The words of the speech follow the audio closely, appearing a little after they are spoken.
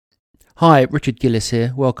Hi, Richard Gillis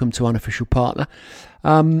here. Welcome to Unofficial Partner.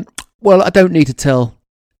 Well, I don't need to tell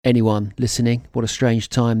anyone listening what a strange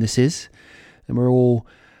time this is. And we're all,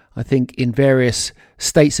 I think, in various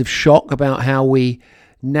states of shock about how we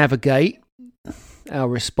navigate our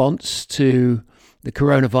response to the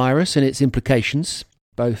coronavirus and its implications,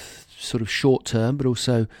 both sort of short term but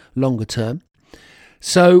also longer term.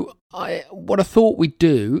 So what I thought we'd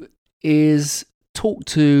do is talk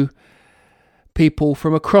to people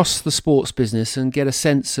from across the sports business and get a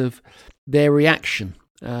sense of their reaction.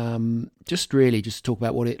 Just talk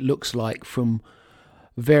about what it looks like from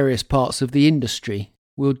various parts of the industry.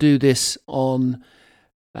 We'll do this on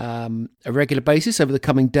a regular basis over the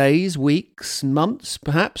coming days, weeks, months,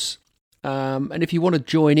 perhaps. And if you want to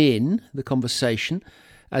join in the conversation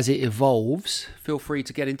as it evolves, feel free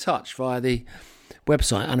to get in touch via the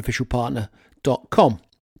website unofficialpartner.com.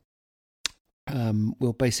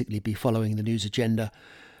 We'll basically be following the news agenda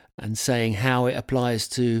and saying how it applies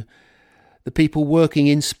to the people working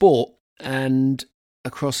in sport and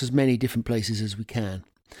across as many different places as we can.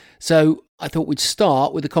 So I thought we'd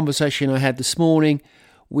start with a conversation I had this morning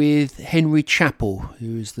with Henry Chappell,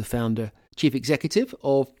 who is the founder, chief executive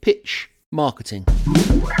of Pitch Marketing.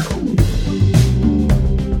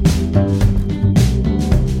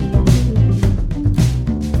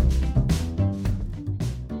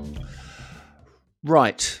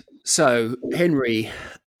 Right. So, Henry,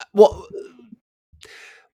 what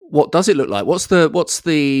does it look like? What's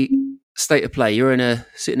the state of play? You're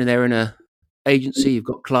sitting there in a agency. You've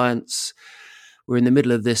got clients. We're in the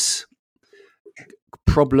middle of this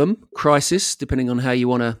crisis, depending on how you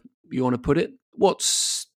want to put it. What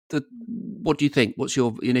do you think? What's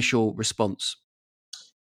your initial response?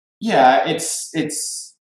 Yeah, it's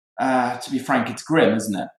to be frank, it's grim,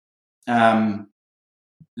 isn't it?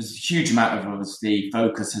 There's a huge amount of obviously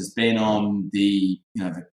focus has been on the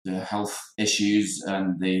health issues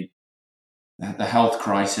and the health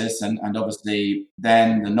crisis, and obviously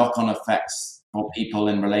then the knock-on effects for people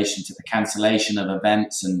in relation to the cancellation of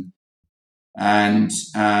events and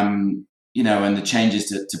the changes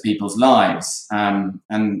to people's lives, and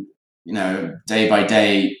day by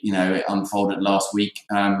day, it unfolded last week,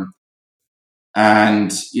 and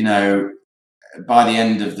by the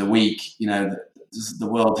end of the week, the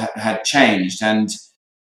world had changed, and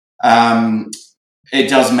it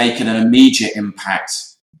does make an immediate impact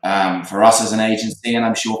for us as an agency, and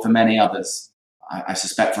I'm sure for many others. I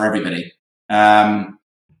suspect for everybody. And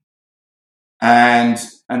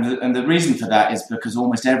the reason for that is because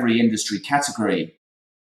almost every industry category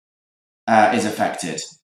is affected.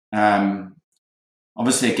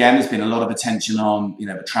 Obviously, again, there's been a lot of attention on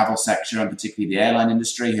the travel sector and particularly the airline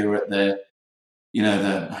industry, who are at the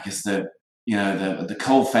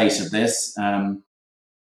cold face of this.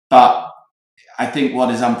 But I think what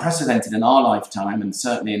is unprecedented in our lifetime, and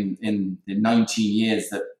certainly in the 19 years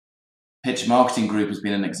that Pitch Marketing Group has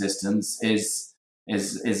been in existence, is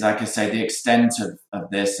like I say, the extent of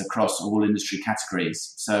this across all industry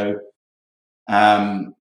categories. So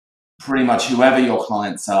pretty much whoever your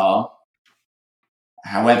clients are,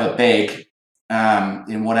 however big,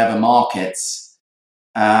 in whatever markets,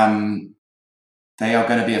 they are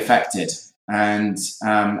going to be affected, and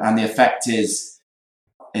the effect is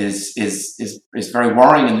very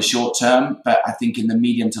worrying in the short term. But I think in the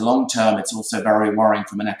medium to long term, it's also very worrying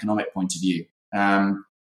from an economic point of view.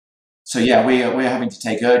 So yeah, we're having to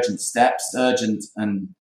take urgent and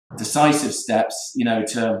decisive steps,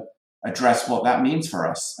 to address what that means for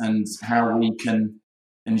us and how we can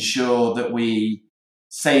ensure that we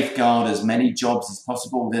safeguard as many jobs as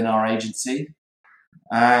possible within our agency,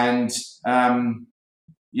 and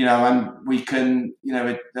and we can,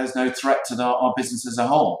 there's no threat to our business as a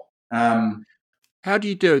whole. How do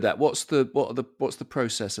you do that? What's the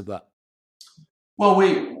process of that? Well,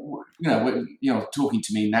 we're talking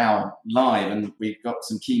to me now live, and we've got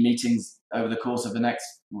some key meetings over the course of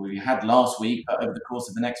we had last week, but over the course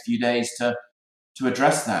of the next few days to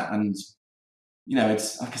address that. And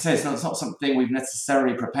it's like I say, it's not something we've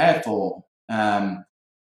necessarily prepared for.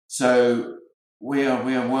 So we are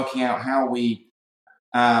working out how we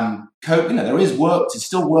cope. There is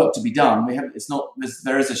still work to be done.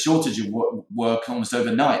 There is a shortage of work almost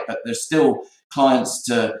overnight, but there's still clients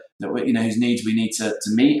whose needs we need to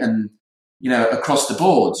meet, and across the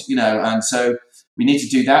board, and so we need to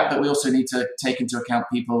do that, but we also need to take into account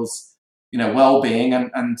people's well-being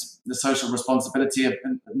and the social responsibility of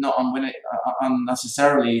not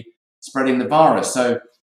unnecessarily spreading the virus. So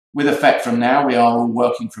with effect from now, we are all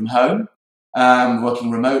working from home,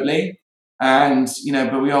 working remotely, and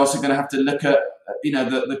but we're also going to have to look at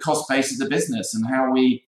the cost base of the business and how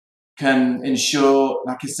we can ensure,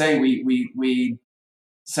 like I say, we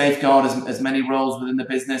safeguard as many roles within the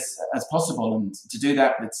business as possible. And to do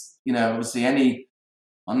that, it's, obviously any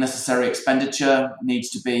unnecessary expenditure needs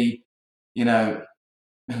to be,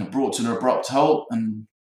 brought to an abrupt halt. And,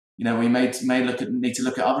 we need to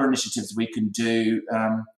look at other initiatives we can do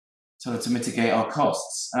sort of to mitigate our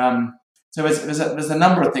costs. So there's a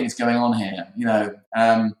number of things going on here,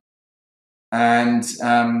 it's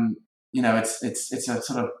a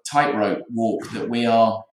sort of tightrope walk that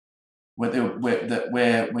we're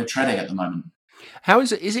treading at the moment. How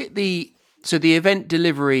is it? Is it the event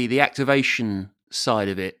delivery, the activation side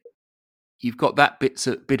of it? You've got that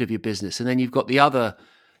bit of your business, and then you've got the other,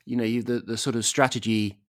 the sort of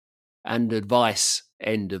strategy and advice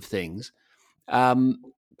end of things.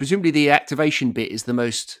 Presumably, the activation bit is the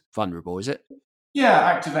most vulnerable, is it? Yeah,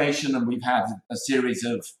 activation, and we've had a series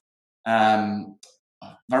of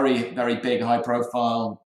very, very big,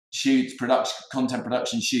 high-profile shoots, content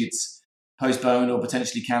production shoots, postponed or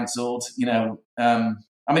potentially cancelled.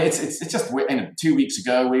 It's just 2 weeks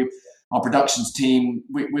ago, our productions team,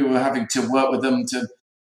 we were having to work with them to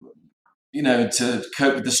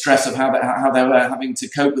cope with the stress of how they were having to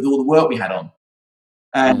cope with all the work we had on,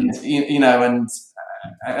 and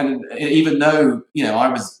and even though I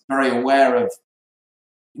was very aware of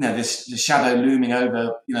this shadow looming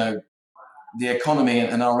over the economy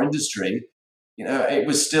and our industry, it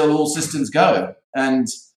was still all systems go, and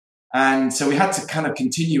so we had to kind of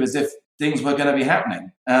continue as if things were going to be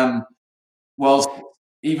happening. Whilst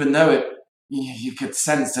even though you could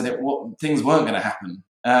sense that things weren't going to happen.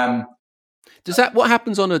 What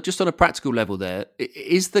happens on a practical level there?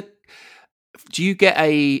 Do you get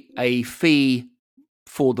a fee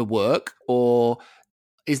for the work, or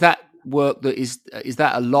is that work that is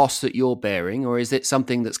that a loss that you're bearing, or is it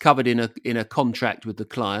something that's covered in a contract with the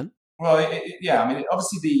client? Well,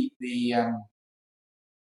 obviously the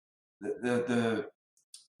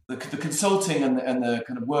consulting and the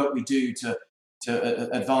kind of work we do to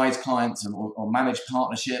advise clients or manage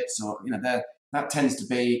partnerships, or that tends to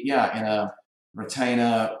be in a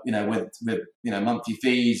retainer, with monthly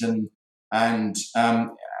fees, and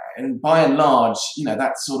by and large,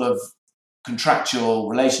 that sort of contractual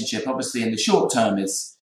relationship, obviously in the short term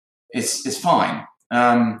is fine,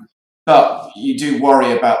 but you do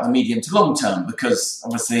worry about the medium to long term, because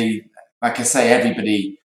obviously, like I say,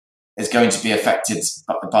 everybody is going to be affected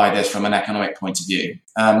by this from an economic point of view.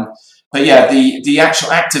 But yeah, the actual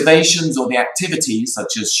activations or the activities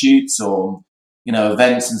such as shoots or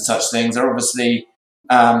events and such things are obviously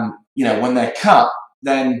when they're cut,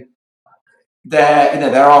 then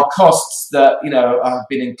there are costs that have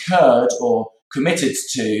been incurred or committed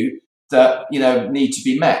to that need to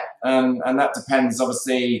be met, and that depends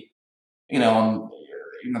obviously on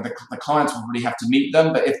the clients will really have to meet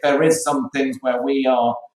them. But if there is some things where we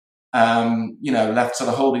are left sort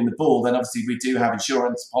of holding the ball, then obviously we do have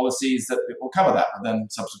insurance policies that will cover that, and then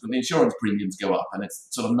subsequently insurance premiums go up, and it's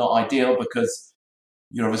sort of not ideal because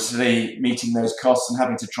you're obviously meeting those costs and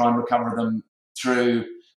having to try and recover them through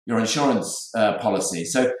your insurance policy.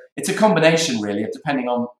 So it's a combination really of depending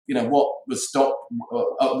on what was stopped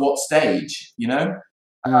at what stage,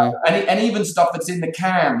 and even stuff that's in the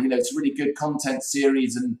can, it's really good content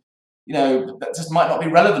series, and that just might not be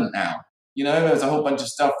relevant now. There's a whole bunch of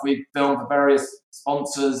stuff we filmed for various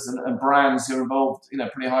sponsors and brands who are involved,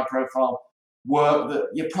 pretty high profile work that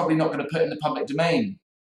you're probably not going to put in the public domain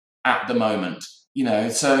at the moment,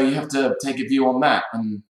 so you have to take a view on that.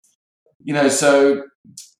 And, and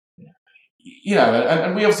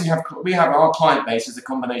we obviously have our client base as a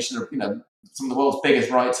combination of, some of the world's biggest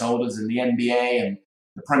rights holders in the NBA and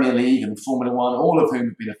the Premier League and Formula One, all of whom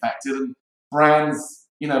have been affected, and brands,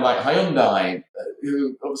 like Hyundai,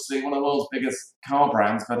 who obviously one of the world's biggest car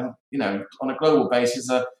brands, but on a global basis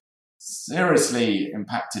are seriously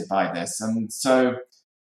impacted by this. And so,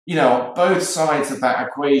 on both sides of that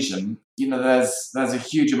equation, there's a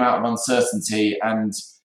huge amount of uncertainty and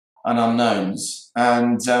unknowns.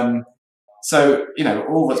 And so,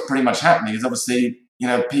 all that's pretty much happening is obviously,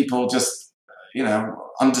 people just,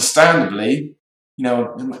 understandably,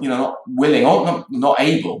 not willing or not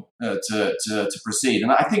able to proceed.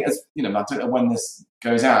 And I think as I don't know when this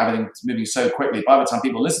goes out, everything's moving so quickly. By the time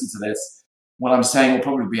people listen to this, what I'm saying will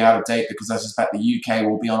probably be out of date, because I suspect the UK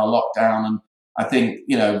will be on a lockdown, and I think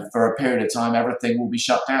for a period of time everything will be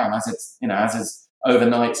shut down, as it's as is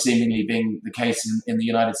overnight seemingly being the case in the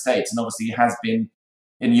United States, and obviously it has been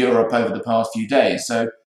in Europe over the past few days.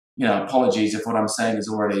 So apologies if what I'm saying is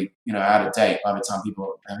already out of date by the time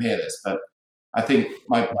people hear this, but I think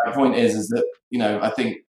my point is that I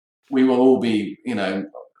think we will all be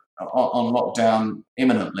on lockdown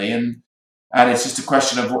imminently, and it's just a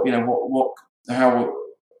question of what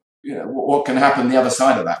can happen the other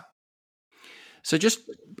side of that. So just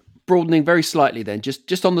broadening very slightly, then,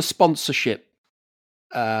 just on the sponsorship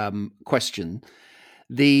question,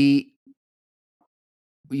 you've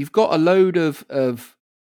got a load of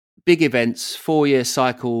big events, 4-year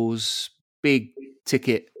cycles, big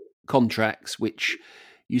ticket contracts, which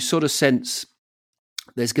you sort of sense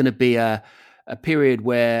there's going to be a period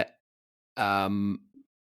where there's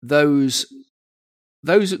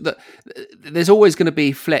always going to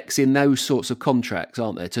be flex in those sorts of contracts,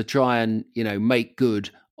 aren't there, to try and make good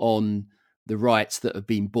on the rights that have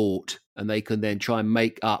been bought, and they can then try and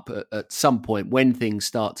make up at some point when things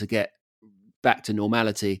start to get back to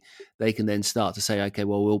normality. They can then start to say, okay,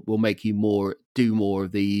 well, we'll make you do more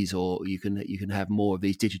of these, or you can have more of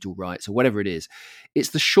these digital rights, or whatever it is. It's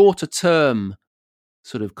the shorter term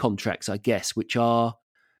sort of contracts, I guess, which are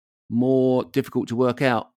more difficult to work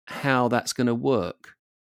out how that's going to work.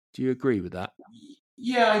 Do you agree with that?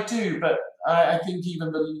 Yeah, I do, but I think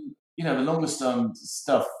even the longest term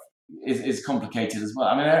stuff is complicated as well.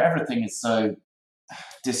 I mean, everything is so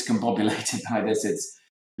discombobulated by this. It's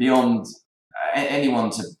beyond anyone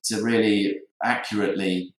to really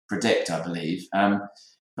accurately predict, I believe. But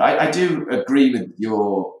I do agree with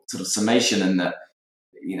your sort of summation in that,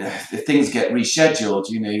 if things get rescheduled,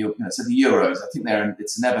 so the Euros, I think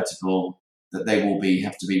it's inevitable that they will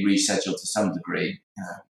have to be rescheduled to some degree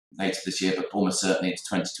later this year, but almost certainly into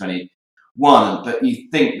 2021. But you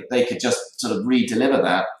think that they could just sort of re-deliver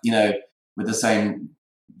that, with the same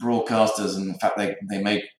broadcasters, and in fact they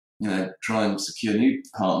may try and secure new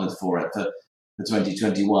partners for it for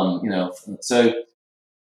 2021. So,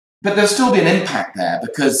 but there'll still be an impact there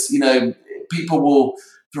because people will.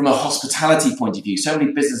 From a hospitality point of view, so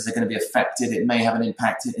many businesses are going to be affected. It may have an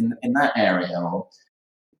impact in that area, or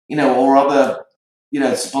other,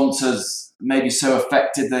 sponsors may be so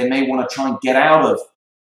affected they may want to try and get out of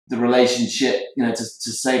the relationship, to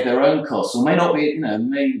save their own costs, or may not be,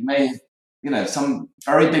 some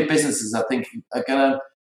very big businesses I think are going to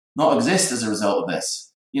not exist as a result of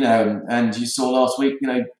this, and you saw last week,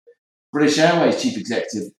 British Airways chief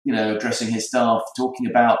executive, addressing his staff, talking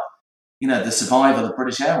about the survival of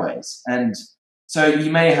British Airways. And so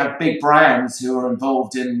you may have big brands who are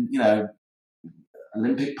involved in,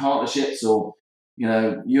 Olympic partnerships or,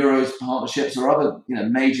 Euros partnerships or other,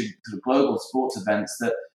 major global sports events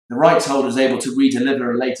that the rights holder is able to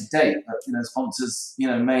re-deliver a later date. But, sponsors,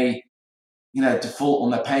 may, default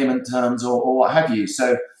on their payment terms or what have you.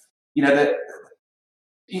 So, that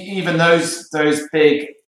even those big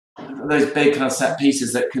kind of set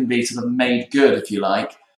pieces that can be sort of made good, if you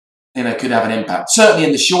like, could have an impact. Certainly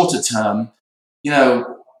in the shorter term,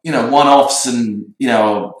 one-offs and,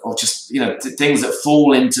 or just, things that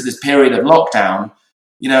fall into this period of lockdown,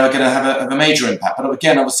 are going to have a major impact. But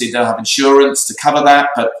again, obviously they'll have insurance to cover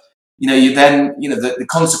that. But, you then, the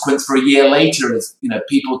consequence for a year later is,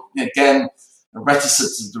 people, again, are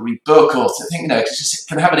reticent to rebook or to think, it just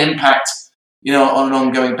can have an impact, on an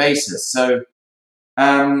ongoing basis. So,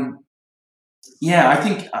 yeah, I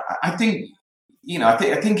think, I think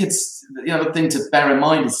it's the other thing to bear in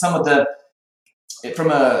mind is some of from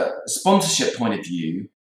a sponsorship point of view,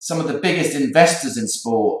 some of the biggest investors in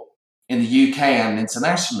sport in the UK and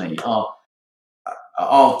internationally are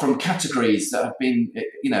from categories that have been,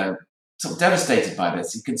 sort of devastated by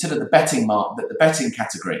this. You consider the betting the betting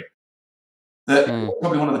category, that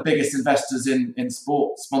probably one of the biggest investors in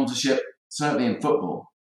sport sponsorship, certainly in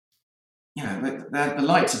football. The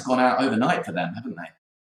lights have gone out overnight for them, haven't they?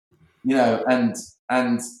 And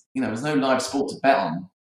there's no live sport to bet on.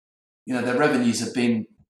 Their revenues have been,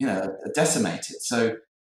 decimated. So,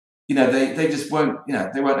 they just won't,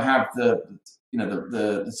 they won't have the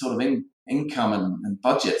sort of income and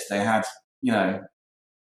budgets they had,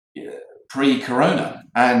 pre-corona.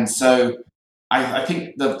 And so I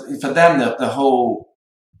think for them, the whole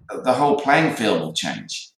playing field will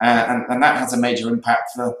change. And that has a major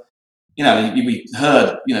impact for, we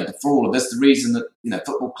heard, before all of this, the reason that,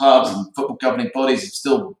 football clubs and football governing bodies are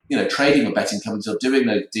still, trading with betting companies or doing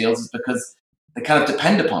those deals is because they kind of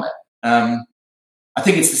depend upon it. I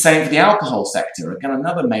think it's the same for the alcohol sector. Again,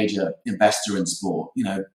 another major investor in sport.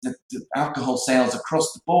 The alcohol sales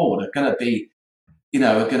across the board are going to be,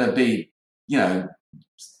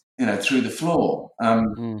 through the floor.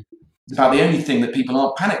 It's about the only thing that people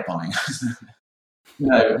aren't panic buying.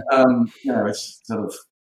 It's sort of,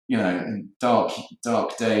 in dark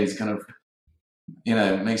days, kind of,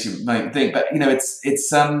 makes you think. But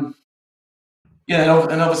it's and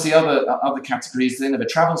obviously other categories. The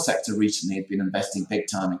travel sector recently have been investing big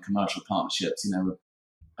time in commercial partnerships. With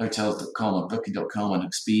Hotels.com and Booking.com and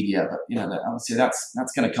Expedia, but obviously that's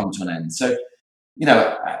going to come to an end. So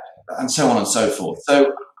and so on and so forth.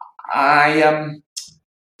 So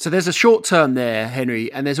So there's a short term there,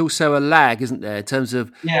 Henry, and there's also a lag, isn't there, in terms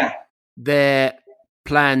of their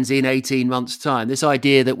plans in 18 months' time. This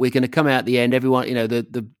idea that we're going to come out at the end, everyone,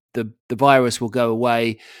 the virus will go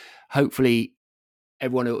away. Hopefully,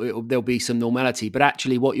 there'll be some normality. But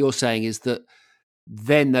actually, what you're saying is that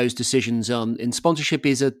then those decisions in sponsorship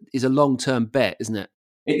is a long term bet, isn't it?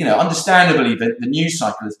 Understandably, the news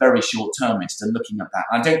cycle is very short termist, and looking at that,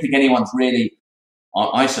 I don't think anyone's really.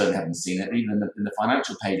 I certainly haven't seen it, even in the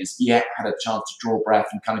financial pages, yet had a chance to draw breath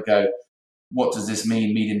and kind of go, what does this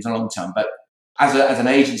mean medium to long term? But as an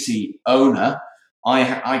agency owner, I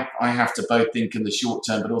have to both think in the short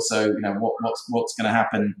term, but also, what's going to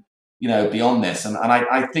happen, beyond this. And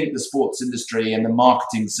I think the sports industry and the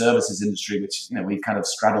marketing services industry, which, we kind of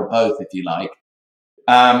straddle both, if you like,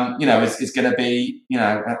 is going to be,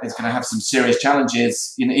 it's going to have some serious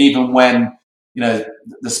challenges, even when,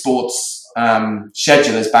 the sports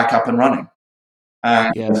schedule is back up and running,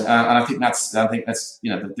 and I think that's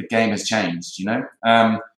the game has changed, and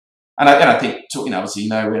I think obviously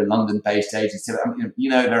we're a London-based agency.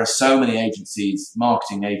 There are so many agencies,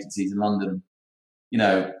 marketing agencies in London,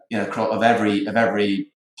 of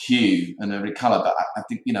every hue and every colour. But I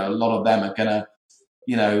think a lot of them are gonna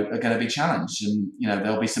be challenged, and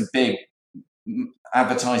there'll be some big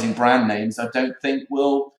advertising brand names I don't think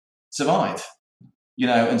will survive.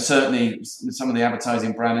 And certainly some of the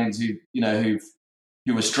advertising brand names who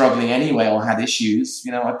were struggling anyway or had issues,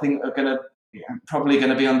 I think are probably going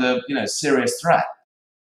to be under, serious threat.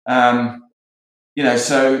 So,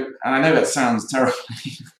 and I know that sounds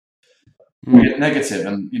terribly negative,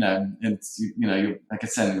 and it's like I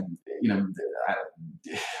said,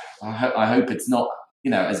 I hope it's not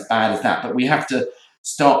as bad as that, but we have to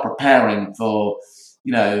start preparing for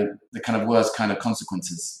the kind of worst kind of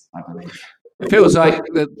consequences, I believe. It feels like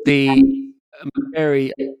the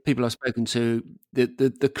very people I've spoken to,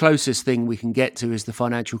 the closest thing we can get to is the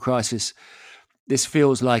financial crisis. This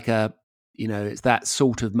feels like it's that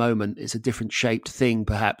sort of moment. It's a different shaped thing,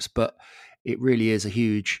 perhaps, but it really is a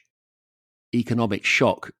huge economic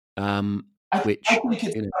shock. I think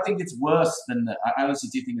it's worse than. I honestly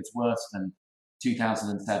do think it's worse than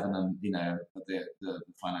 2007 and the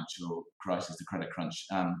financial crisis, the credit crunch.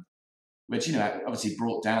 Which obviously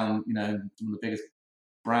brought down some of the biggest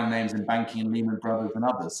brand names in banking and Lehman Brothers and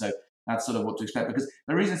others. So that's sort of what to expect. Because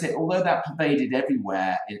the reason I say, although that pervaded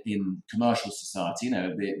everywhere in commercial society,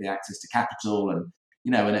 the access to capital and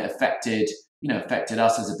and it affected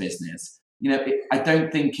us as a business. I don't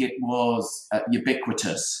think it was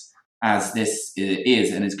ubiquitous as this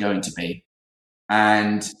is and is going to be.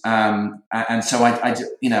 And so I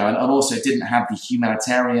and also didn't have the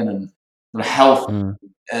humanitarian and the health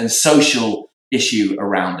and social issue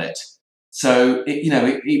around it. So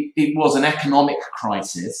it was an economic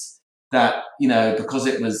crisis that because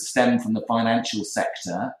it was stemmed from the financial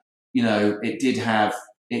sector, it did have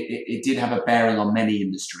a bearing on many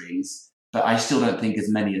industries, but I still don't think as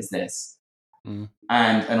many as this.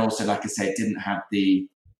 And also, like I say, it didn't have the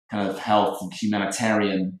kind of health and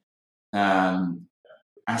humanitarian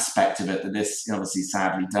aspect of it that this obviously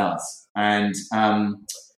sadly does. And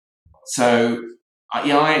so, I'm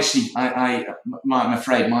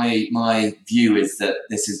afraid my view is that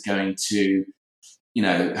this is going to,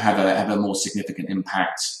 have a more significant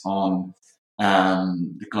impact on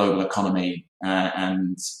the global economy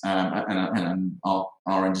and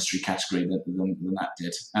our industry category than that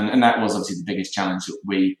did. And that was obviously the biggest challenge that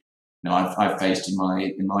I've faced in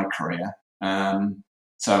my career.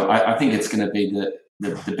 So I think it's going to be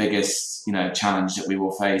the biggest challenge that we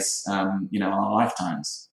will face in our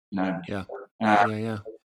lifetimes. And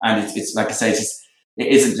it's like I say, it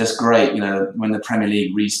isn't just great. When the Premier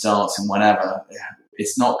League restarts and whenever,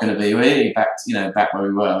 it's not going to be really back where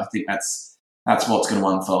we were. I think that's what's going to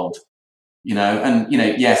unfold. And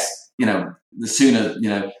yes, the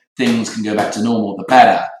sooner things can go back to normal, the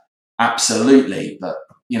better. Absolutely, but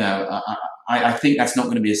I think that's not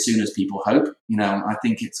going to be as soon as people hope. I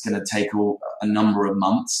think it's going to take a number of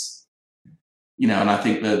months. And I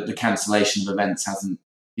think the cancellation of events hasn't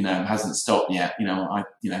stopped yet.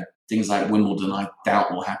 Things like Wimbledon, I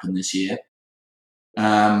doubt will happen this year.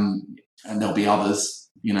 And there'll be others,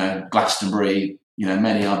 Glastonbury,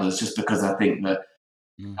 many others, just because I think the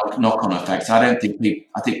knock-on effects. I don't think the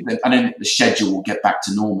schedule will get back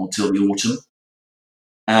to normal till the autumn.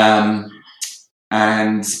 And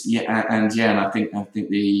I think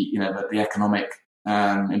the economic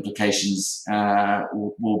implications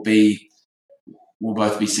will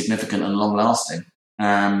both be significant and long-lasting.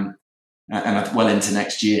 and well into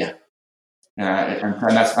next year. And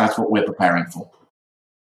that's what we're preparing for.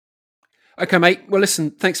 Okay, mate. Well,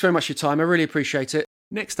 listen, thanks very much for your time. I really appreciate it.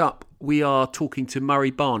 Next up, we are talking to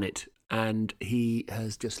Murray Barnett, and he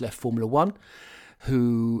has just left Formula One,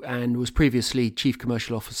 and was previously Chief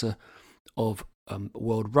Commercial Officer of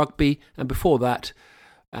World Rugby, and before that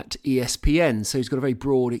at ESPN. So he's got a very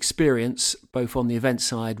broad experience, both on the event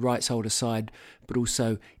side, rights holder side, but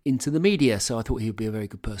also into the media. So I thought he would be a very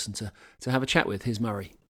good person to have a chat with. Here's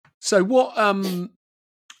Murray. So what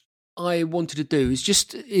I wanted to do is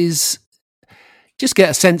just get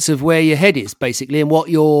a sense of where your head is, basically, and what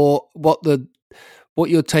you're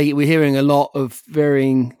taking. We're hearing a lot of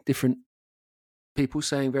varying different people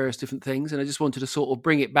saying various different things, and I just wanted to sort of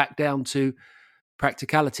bring it back down to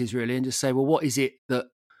practicalities, really, and just say, well, what is it that?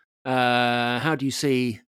 How do you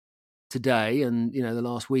see today? And the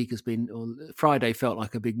last week has been, or Friday felt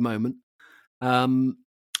like a big moment, and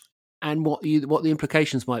what the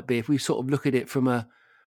implications might be if we sort of look at it from a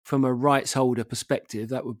rights holder perspective.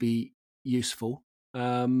 That would be useful.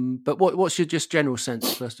 But what's your just general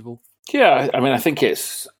sense, first of all? Yeah, I mean, I think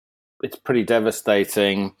it's pretty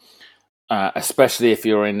devastating, especially if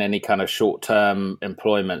you're in any kind of short-term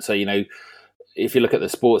employment. So, if you look at the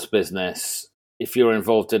sports business, if you're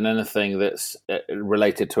involved in anything that's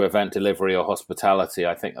related to event delivery or hospitality,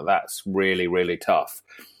 I think that's really, really tough.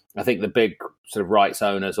 I think the big sort of rights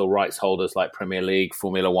owners or rights holders like Premier League,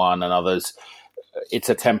 Formula One and others, it's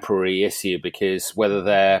a temporary issue, because whether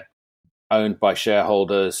they're owned by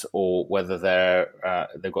shareholders or whether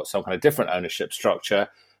they've got some kind of different ownership structure,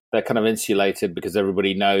 they're kind of insulated, because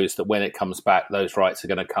everybody knows that when it comes back, those rights are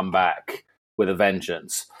going to come back with a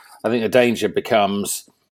vengeance. I think the danger becomes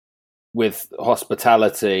with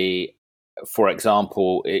hospitality, for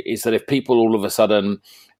example, is that if people all of a sudden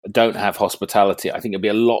don't have hospitality, I think it'll be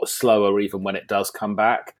a lot slower even when it does come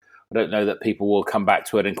back. I don't know that people will come back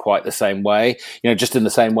to it in quite the same way. Just in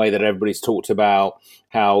the same way that everybody's talked about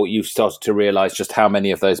how you've started to realize just how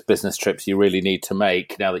many of those business trips you really need to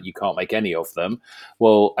make now that you can't make any of them.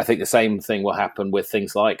 Well, I think the same thing will happen with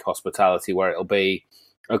things like hospitality, where it'll be,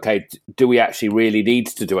 okay, do we actually really need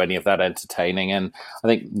to do any of that entertaining? And I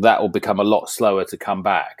think that will become a lot slower to come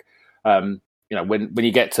back. When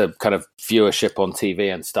you get to kind of viewership on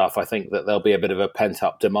TV and stuff, I think that there'll be a bit of a pent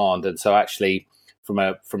up demand. And so actually, from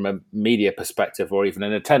a media perspective or even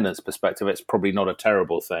an attendance perspective, it's probably not a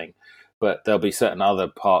terrible thing. But there'll be certain other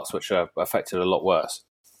parts which are affected a lot worse.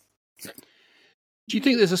 Do you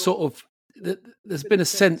think there's been a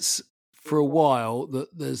sense for a while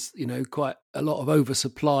that there's quite a lot of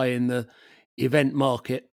oversupply in the event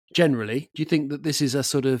market generally? Do you think that this is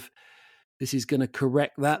going to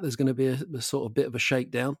correct that? There's going to be a sort of bit of a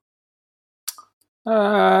shakedown?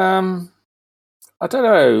 I don't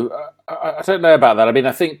know. I don't know about that. I mean,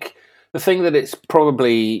 I think the thing that it's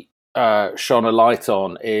probably shone a light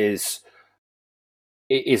on is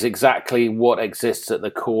exactly what exists at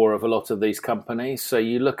the core of a lot of these companies. So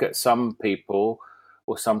you look at some people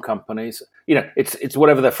or some companies, it's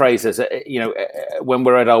whatever the phrase is. When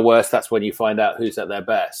we're at our worst, that's when you find out who's at their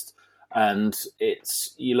best. And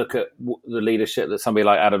you look at the leadership that somebody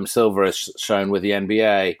like Adam Silver has shown with the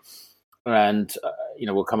NBA. And,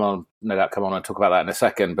 we'll no doubt come on and talk about that in a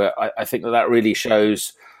second. But I think that really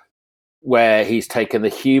shows where he's taken the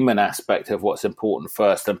human aspect of what's important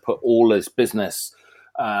first and put all his business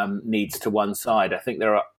needs to one side. I think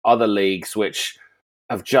there are other leagues which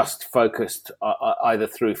have just focused either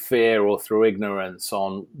through fear or through ignorance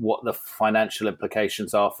on what the financial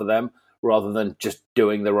implications are for them, rather than just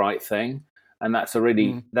doing the right thing. And that's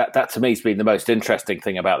that to me has been the most interesting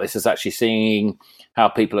thing about this, is actually seeing how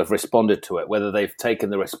people have responded to it, whether they've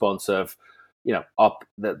taken the response of, the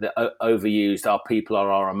overused, our people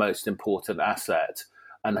are our most important asset,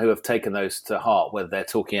 and who have taken those to heart, whether they're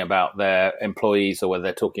talking about their employees or whether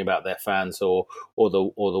they're talking about their fans or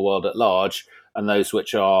the world at large, and those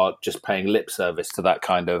which are just paying lip service to that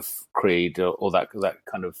kind of creed or that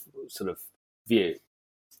kind of sort of view.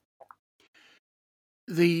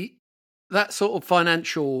 That sort of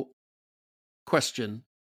financial question,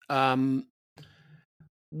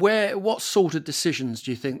 what sort of decisions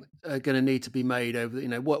do you think are going to need to be made over?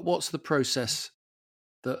 What's the process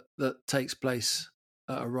that takes place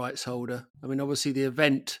at a rights holder? I mean, obviously the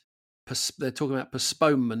event, they're talking about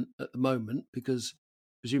postponement at the moment, because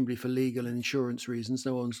presumably for legal and insurance reasons,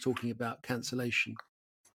 no one's talking about cancellation.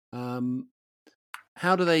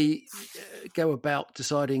 How do they go about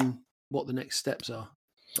deciding what the next steps are?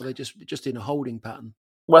 Are they just in a holding pattern?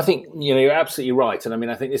 Well, I think you're absolutely right, and I mean,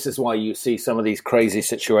 I think this is why you see some of these crazy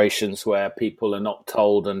situations where people are not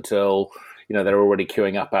told until they're already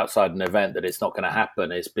queuing up outside an event, that it's not going to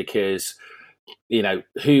happen, is because,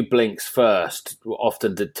 who blinks first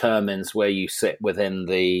often determines where you sit within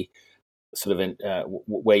the sort of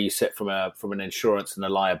where you sit from an insurance and a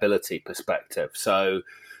liability perspective. So,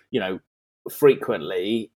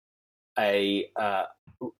 frequently a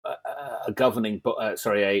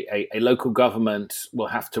local government will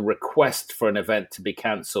have to request for an event to be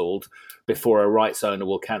cancelled before a rights owner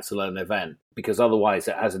will cancel an event, because otherwise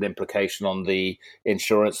it has an implication on the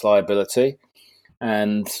insurance liability.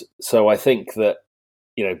 And so I think that,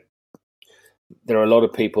 there are a lot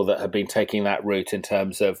of people that have been taking that route in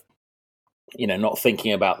terms of, not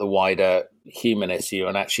thinking about the wider human issue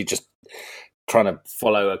and actually just trying to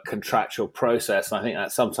follow a contractual process. And I think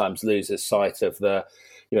that sometimes loses sight of the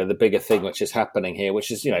bigger thing which is happening here,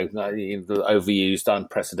 which is, the overused,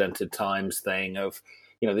 unprecedented times thing of,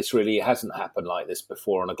 this really hasn't happened like this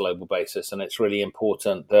before on a global basis. And it's really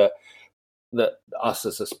important that us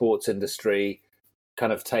as a sports industry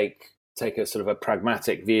kind of take a sort of a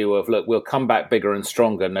pragmatic view of, look, we'll come back bigger and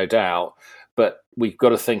stronger, no doubt, but we've got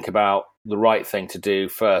to think about the right thing to do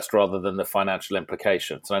first rather than the financial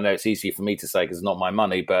implications. And I know it's easy for me to say because it's not my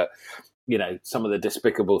money, but some of the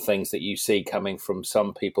despicable things that you see coming from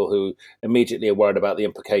some people who immediately are worried about the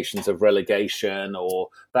implications of relegation or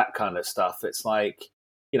that kind of stuff. It's like,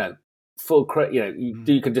 full credit,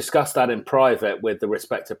 you can discuss that in private with the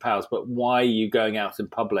respective powers, but why are you going out in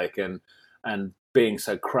public and being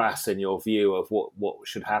so crass in your view of what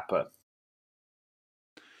should happen?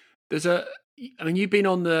 You've been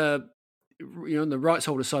on the rights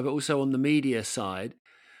holder side, but also on the media side.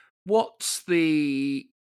 How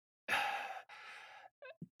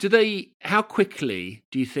quickly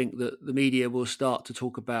do you think that the media will start to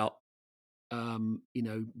talk about,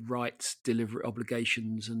 rights delivery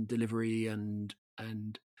obligations and delivery and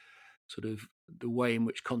sort of the way in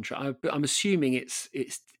which contract? I'm assuming it's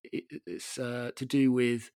to do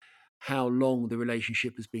with how long the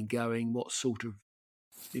relationship has been going, what sort of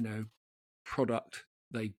product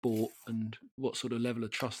they bought, and what sort of level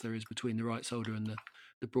of trust there is between the rights holder and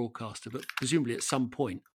the broadcaster. But presumably at some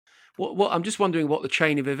point, what I'm just wondering what the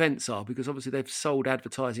chain of events are, because obviously they've sold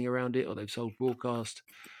advertising around it, or they've sold broadcast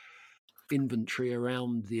inventory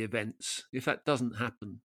around the events. If that doesn't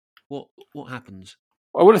happen, what happens?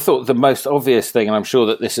 I would have thought the most obvious thing, and I'm sure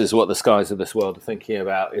that this is what the skies of this world are thinking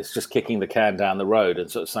about, is just kicking the can down the road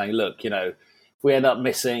and sort of saying, look, if we end up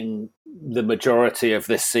missing the majority of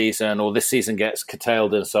this season, or this season gets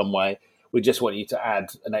curtailed in some way, we just want you to add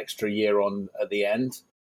an extra year on at the end.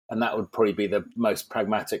 And that would probably be the most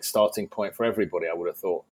pragmatic starting point for everybody, I would have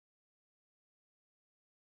thought.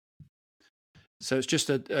 So it's just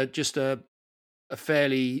a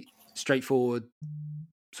fairly straightforward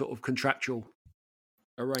sort of contractual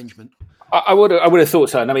arrangement. I would have thought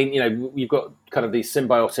so. And I mean, you've got kind of these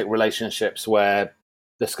symbiotic relationships where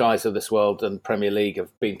the skies of this world and Premier League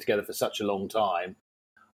have been together for such a long time.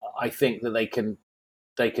 I think that they can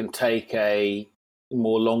take a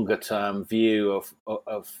more longer term view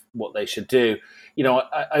of what they should do.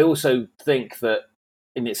 I also think that,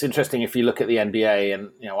 and it's interesting if you look at the NBA, and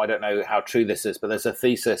I don't know how true this is, but there's a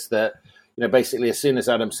thesis that basically as soon as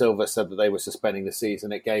Adam Silver said that they were suspending the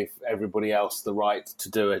season, it gave everybody else the right to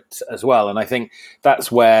do it as well. And I think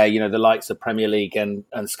that's where the likes of Premier League and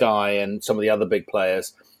Sky and some of the other big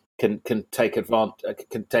players can take advantage,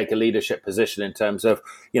 can take a leadership position in terms of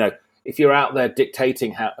if you're out there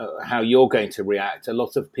dictating how you're going to react, a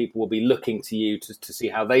lot of people will be looking to you to see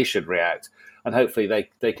how they should react. And hopefully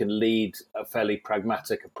they can lead a fairly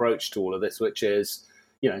pragmatic approach to all of this, which is,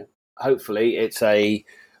 hopefully it's a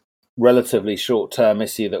relatively short-term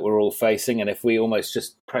issue that we're all facing. And if we almost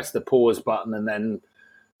just press the pause button and then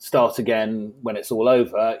start again when it's all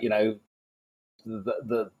over,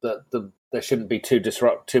 there shouldn't be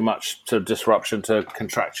too much disruption to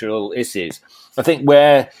contractual issues. I think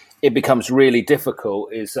where it becomes really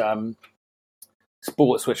difficult is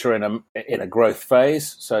sports which are in a growth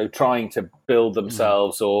phase, so trying to build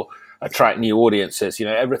themselves or attract new audiences.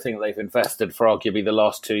 Everything they've invested for arguably the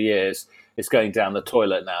last 2 years is going down the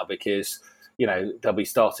toilet now because they'll be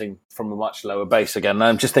starting from a much lower base again. And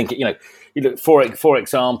I'm just thinking, you look for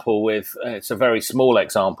example, with it's a very small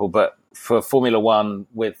example, but for Formula One,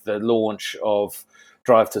 with the launch of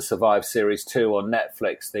Drive to Survive Series 2 on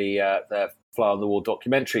Netflix, their Fly on the Wall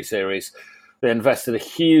documentary series, they invested a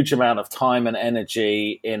huge amount of time and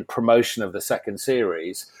energy in promotion of the second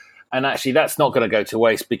series. And actually, that's not going to go to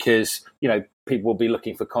waste because, people will be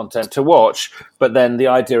looking for content to watch. But then the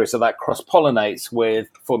idea is that cross-pollinates with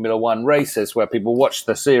Formula One races, where people watch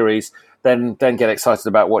the series, then get excited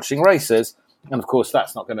about watching races. And of course,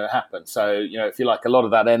 that's not going to happen. So, if you like, a lot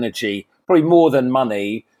of that energy, probably more than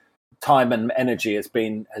money, time and energy has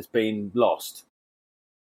been lost.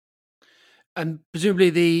 And presumably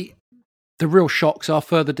the real shocks are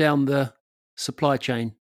further down the supply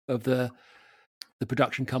chain of the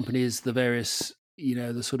production companies, the various,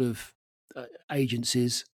 the sort of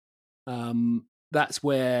agencies. That's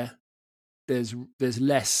where there's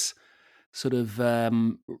less sort of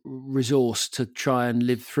resource to try and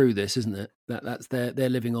live through this, isn't it? That's they're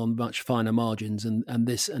living on much finer margins, and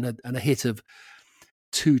a hit of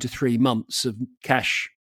 2 to 3 months of cash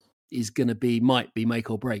is going to might be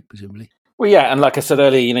make or break, presumably. Well, yeah, and like I said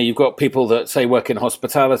earlier, you've got people that say work in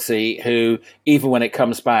hospitality who, even when it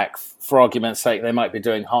comes back, for argument's sake, they might be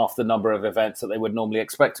doing half the number of events that they would normally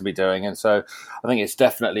expect to be doing, and so I think it's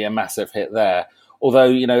definitely a massive hit there. Although,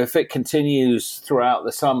 if it continues throughout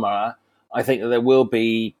the summer, I think that there will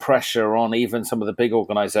be pressure on even some of the big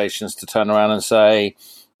organisations to turn around and say,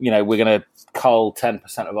 we're going to cull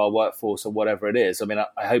 10% of our workforce or whatever it is. I mean,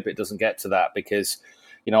 I hope it doesn't get to that because,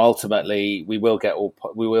 ultimately we will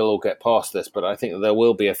all get past this. But I think that there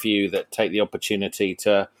will be a few that take the opportunity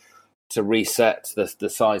to reset the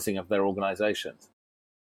sizing of their organisations.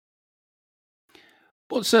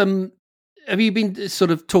 Have you been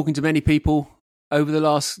sort of talking to many people over the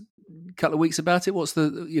last couple of weeks about it? What's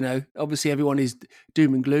obviously everyone is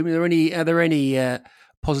doom and gloom. Are there any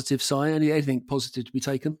positive sign? Anything positive to be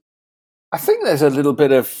taken? I think there's a little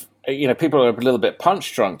bit of, people are a little bit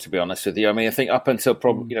punch drunk, to be honest with you. I mean, I think up until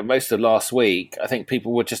probably, most of last week, I think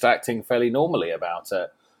people were just acting fairly normally about it.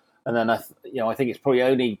 And then, I think it's probably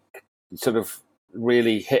only sort of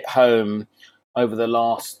really hit home over the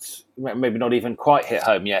last, maybe not even quite hit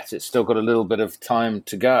home yet. It's still got a little bit of time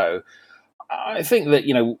to go. I think that,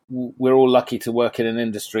 we're all lucky to work in an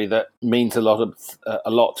industry that means a lot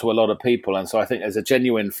to a lot of people. And so I think there's a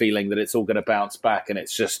genuine feeling that it's all going to bounce back. And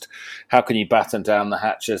it's just, how can you batten down the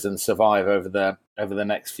hatches and survive over the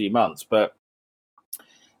next few months? But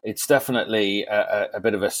it's definitely a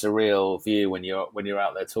bit of a surreal view when you're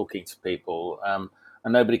out there talking to people.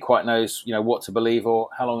 And nobody quite knows, what to believe or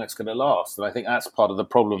how long it's going to last. And I think that's part of the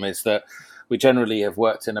problem, is that we generally have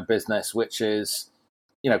worked in a business which is,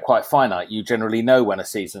 quite finite. You generally know when a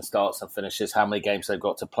season starts and finishes, how many games they've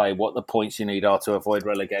got to play, what the points you need are to avoid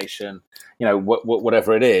relegation,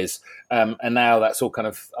 whatever it is. And now that's all kind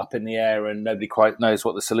of up in the air and nobody quite knows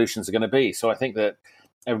what the solutions are going to be. So I think that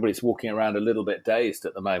everybody's walking around a little bit dazed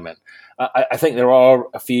at the moment. I think there are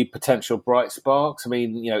a few potential bright sparks. I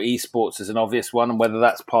mean, esports is an obvious one, and whether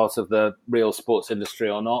that's part of the real sports industry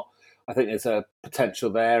or not, I think there's a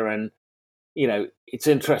potential there. And it's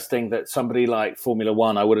interesting that somebody like Formula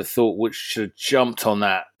One, I would have thought, should have jumped on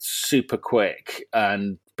that super quick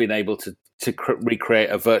and been able to recreate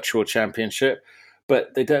a virtual championship.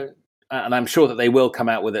 But they don't, and I'm sure that they will come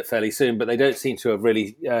out with it fairly soon, but they don't seem to have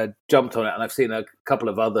really jumped on it. And I've seen a couple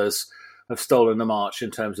of others have stolen the march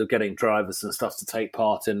in terms of getting drivers and stuff to take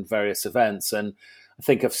part in various events. And I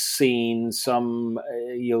think I've seen some,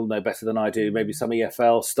 you'll know better than I do, maybe some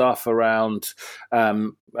EFL stuff around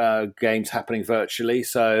games happening virtually.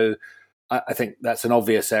 So I think that's an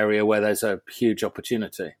obvious area where there's a huge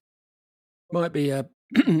opportunity. Might be I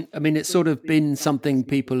mean, it's sort of been something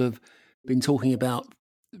people have been talking about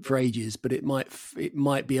for ages, but it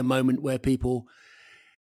might be a moment where people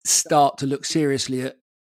start to look seriously at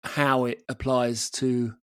how it applies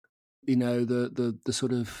to, the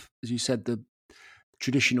sort of, as you said, the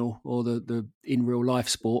traditional or the in real life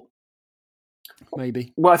sport,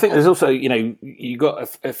 maybe. Well, I think there's also, you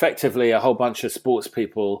got effectively a whole bunch of sports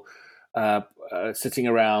people sitting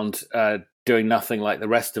around doing nothing like the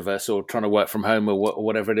rest of us, or trying to work from home, or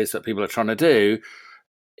whatever it is that people are trying to do.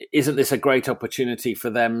 Isn't this a great opportunity for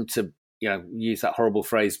them to, use that horrible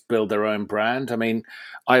phrase, build their own brand? I mean,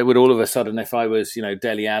 I would all of a sudden, if I was,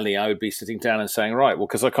 Dele Alli, I would be sitting down and saying, right, well,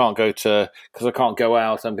 because I can't go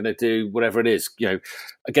out, I'm going to do whatever it is,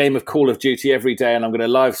 a game of Call of Duty every day, and I'm going to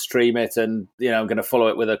live stream it, and I'm going to follow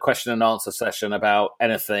it with a question and answer session about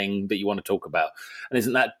anything that you want to talk about.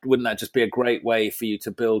 And wouldn't that just be a great way for you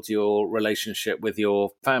to build your relationship with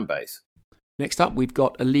your fan base? Next up, we've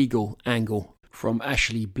got a legal angle from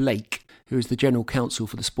Ashley Blake, who is the General Counsel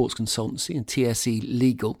for the Sports Consultancy and TSE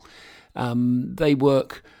Legal. They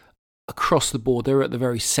work across the board. They're at the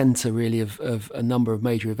very centre, really, of a number of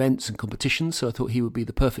major events and competitions. So I thought he would be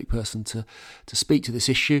the perfect person to speak to this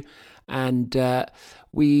issue. And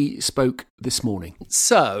we spoke this morning.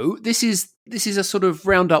 So this is a sort of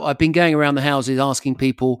roundup. I've been going around the houses asking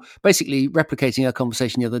people, basically replicating our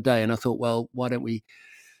conversation the other day. And I thought, well, why don't we,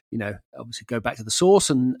 obviously go back to the source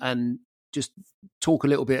and just talk a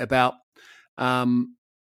little bit about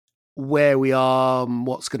where we are, and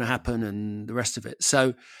what's going to happen, and the rest of it.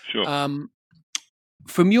 So, Sure.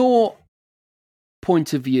 From your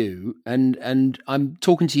point of view, and I'm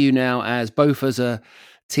talking to you now as both as a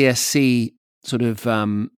TSC sort of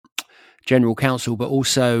general counsel, but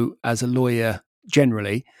also as a lawyer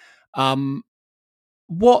generally.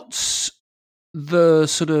 What's the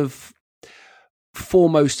sort of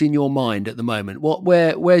foremost in your mind at the moment?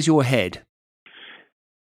 Where's your head?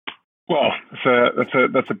 Well,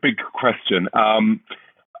 that's a big question.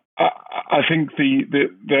 I think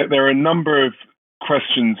there are a number of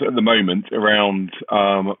questions at the moment around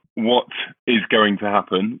what is going to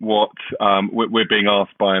happen. What we're being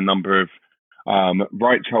asked by a number of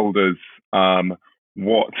rights holders,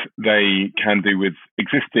 what they can do with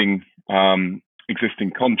existing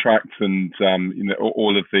contracts, and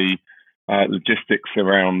all of the logistics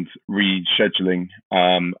around rescheduling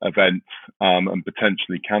events and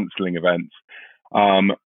potentially cancelling events,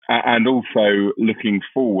 and also looking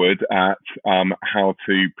forward at how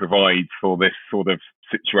to provide for this sort of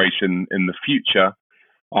situation in the future,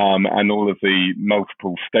 and all of the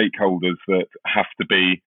multiple stakeholders that have to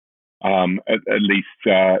be at least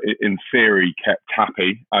in theory kept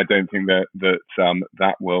happy. I don't think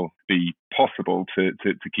that will be possible to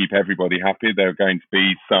keep everybody happy. There are going to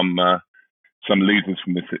be some losers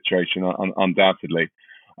from this situation, undoubtedly.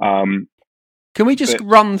 Can we just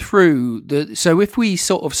run through so if we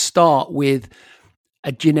sort of start with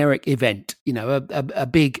a generic event, a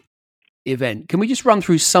big event, can we just run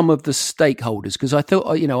through some of the stakeholders? Because I thought,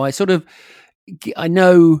 I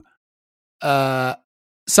know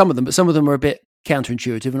some of them, but some of them are a bit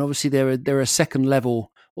counterintuitive, and obviously there are second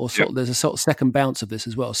level or there's a sort of second bounce of this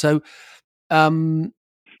as well. So the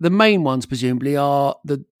main ones presumably are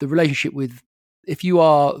the relationship with, if you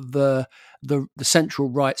are the central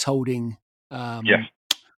rights holding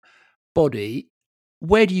body,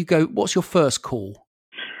 where do you go? What's your first call?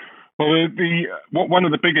 Well, one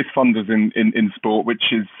of the biggest funders in sport,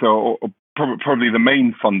 which is probably the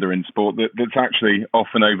main funder in sport that's actually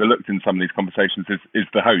often overlooked in some of these conversations, is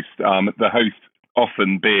the host. The host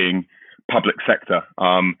often being public sector,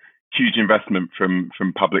 huge investment from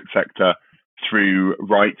public sector through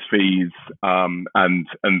rights fees and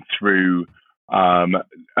through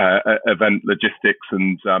event logistics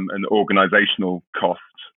and organisational costs,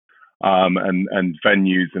 and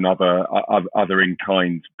venues and other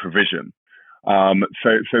in-kind provision.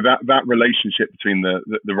 So that relationship between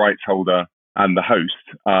the rights holder and the host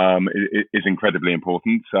is incredibly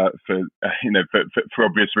important for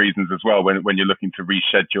obvious reasons as well. When you're looking to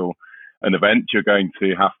reschedule an event, you're going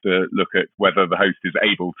to have to look at whether the host is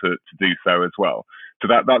able to do so as well. So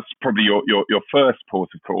that's probably your first port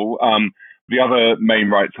of call. The other main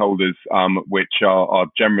rights holders, which are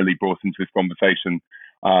generally brought into this conversation,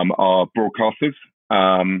 are broadcasters,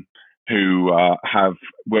 who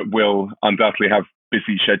will undoubtedly have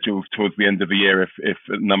busy schedules towards the end of the year if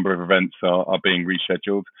a number of events are being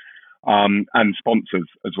rescheduled, and sponsors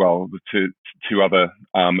as well, the two other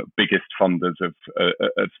biggest funders of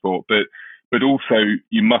sport. But also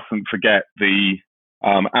you mustn't forget the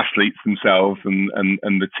athletes themselves and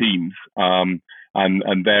the teams,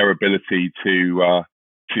 and their ability to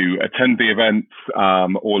attend the events,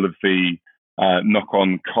 all of the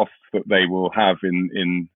knock-on costs that they will have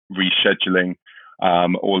in rescheduling,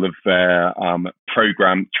 all of their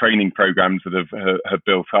training programs that have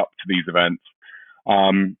built up to these events,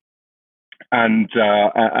 and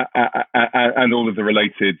all of the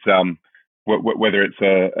related, whether it's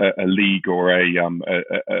a league or a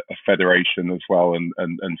federation as well,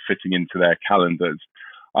 and fitting into their calendars.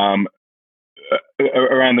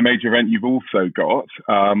 Around the major event, you've also got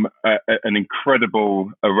an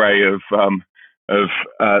incredible array of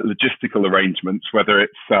logistical arrangements, whether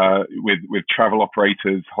it's with travel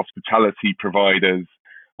operators, hospitality providers,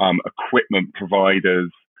 equipment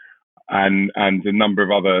providers, and a number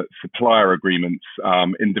of other supplier agreements,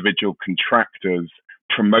 individual contractors,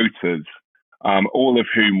 promoters, all of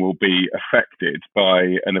whom will be affected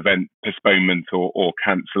by an event postponement or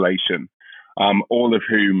cancellation, all of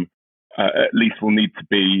whom at least will need to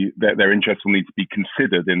be, their interests will need to be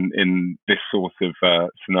considered in this sort of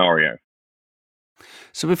scenario.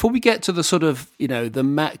 So before we get to the sort of,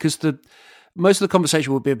 because most of the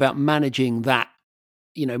conversation will be about managing that,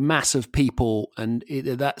 mass of people, and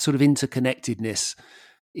that sort of interconnectedness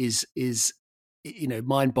is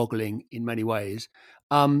mind-boggling in many ways.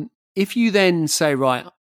 If you then say, right,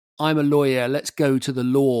 I'm a lawyer, let's go to the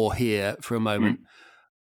law here for a moment.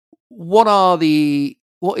 What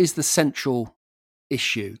is the central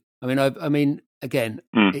issue? Again,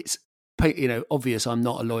 it's obvious I'm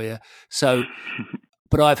not a lawyer, so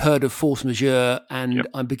but I've heard of force majeure, and Yep.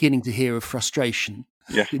 I'm beginning to hear of frustration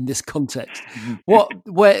Yes. in this context.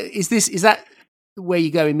 Where is this? Is that where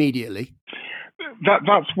you go immediately?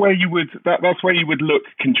 That's where you would look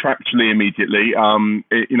contractually immediately.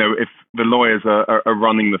 If the lawyers are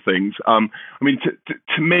running the things.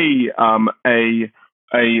 To me,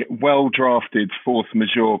 a well drafted force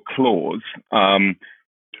majeure clause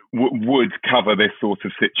would cover this sort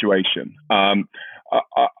of situation.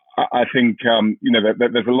 I think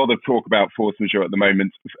there's a lot of talk about force majeure at the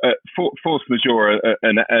moment. Force majeure,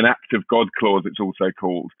 an act of God clause, it's also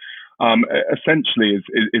called. Essentially is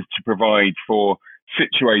to provide for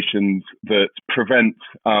situations that prevent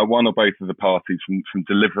one or both of the parties from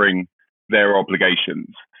delivering their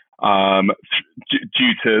obligations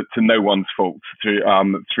due to no one's fault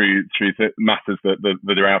through matters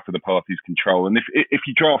that are out of the party's control. And if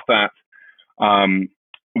you draft that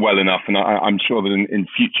well enough, and I'm sure that in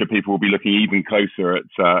future people will be looking even closer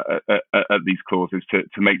at these clauses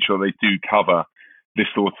to make sure they do cover this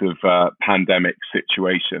sort of pandemic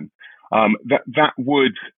situation. That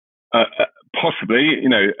would possibly,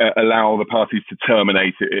 allow the parties to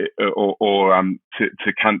terminate it or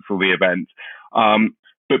to cancel the event.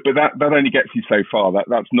 But that only gets you so far.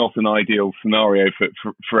 That's not an ideal scenario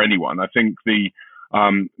for anyone. I think the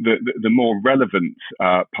more relevant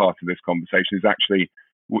part of this conversation is actually,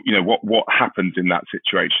 what happens in that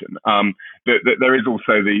situation. There is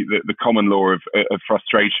also the common law of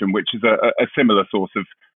frustration, which is a similar sort of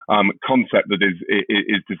concept that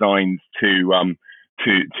is designed to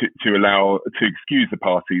allow to excuse the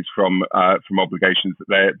parties from obligations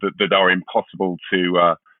that are impossible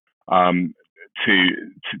to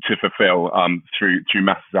fulfill through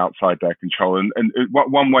matters outside their control, and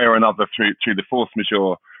one way or another through the force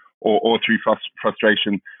majeure or through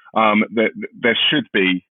frustration, there should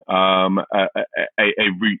be a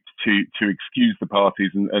route to excuse the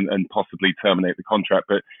parties and possibly terminate the contract.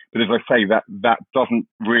 But as I say, that doesn't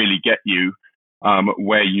really get you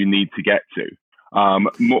where you need to get to.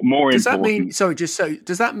 More does important.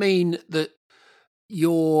 Does that mean that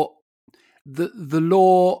the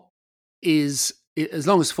law is, as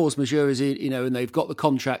long as force majeure is, and they've got the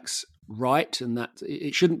contracts right, and that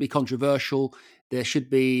it shouldn't be controversial,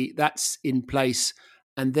 that's in place,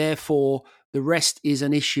 and therefore the rest is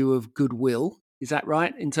an issue of goodwill. Is that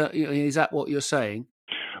right? Is that what you're saying?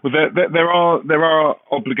 Well, there are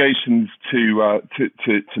obligations to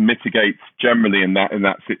mitigate generally in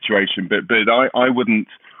that situation, but I wouldn't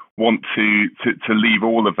want to leave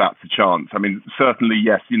all of that to chance. I mean, certainly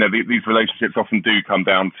yes, these relationships often do come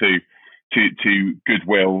down to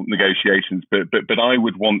goodwill negotiations, but I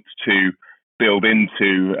would want to build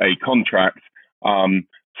into a contract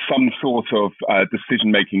some sort of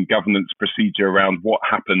decision-making governance procedure around what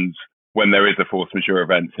happens when there is a force majeure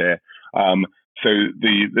event here. So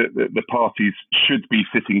the parties should be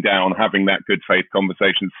sitting down, having that good faith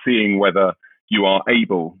conversation, seeing whether you are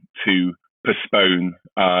able to postpone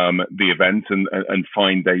the event and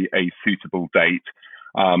find a suitable date,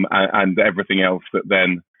 and everything else that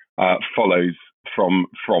then follows from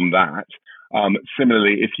that.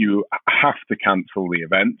 Similarly, if you have to cancel the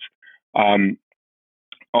event,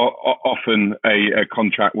 often a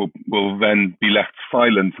contract will then be left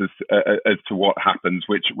silent as to what happens,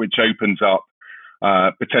 which opens up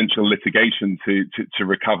potential litigation to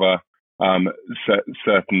recover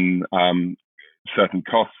certain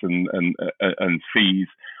costs and fees.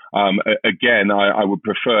 Again, I would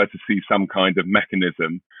prefer to see some kind of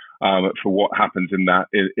mechanism for what happens in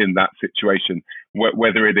that situation,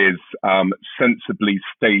 whether it is sensibly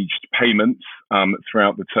staged payments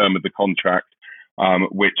throughout the term of the contract,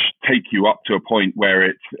 which take you up to a point where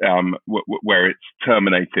it's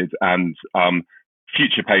terminated, and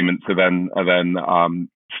future payments are then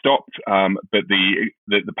stopped. But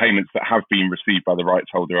the payments that have been received by the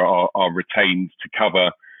rights holder are retained to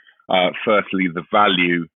cover, firstly, the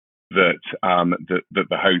value that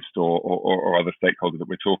the host or other stakeholder that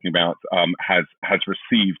we're talking about has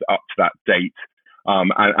received up to that date,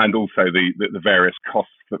 and also the various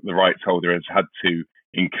costs that the rights holder has had to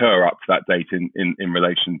incur up to that date in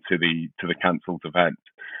relation to the cancelled event.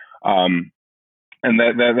 And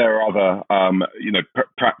there are other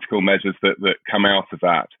practical measures that come out of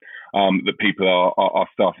that that people are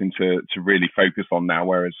starting to really focus on now,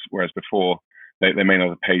 whereas before they may not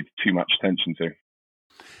have paid too much attention to.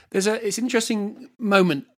 It's an interesting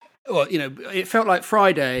moment. Well, it felt like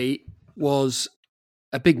Friday was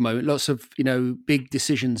a big moment, lots of, big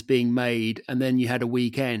decisions being made, and then you had a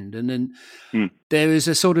weekend, and then there is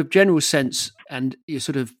a sort of general sense, and you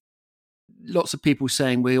sort of lots of people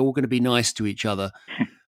saying we're all going to be nice to each other,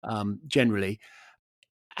 generally.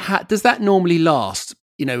 Does that normally last?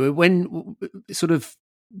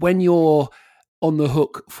 when you're on the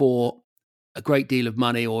hook for a great deal of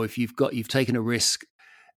money, or if you've taken a risk,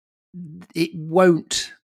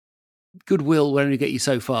 goodwill will only get you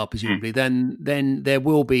so far, presumably. Then there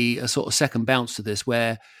will be a sort of second bounce to this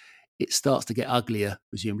where it starts to get uglier,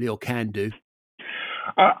 presumably, or can do.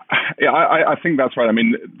 I think that's right. I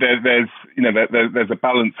mean, there's a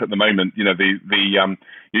balance at the moment. You're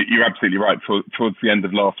absolutely right. Towards the end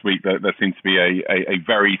of last week, there seemed to be a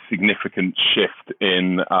very significant shift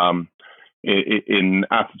in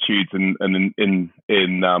attitudes and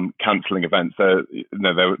in cancelling events. There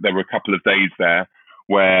were a couple of days there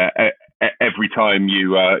where every time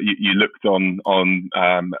you looked on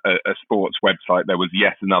a sports website, there was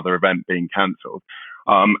yet another event being cancelled.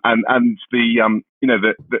 And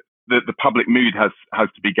the public mood has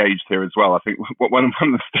to be gauged here as well. I think one of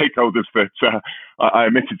the stakeholders that I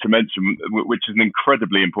omitted to mention, which is an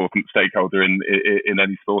incredibly important stakeholder in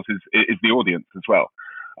any sport, is the audience as well.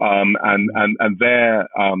 And their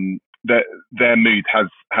mood has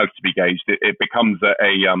to be gauged. It becomes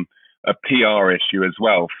a PR issue as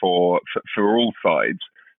well for all sides.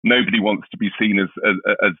 Nobody wants to be seen as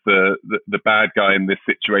the bad guy in this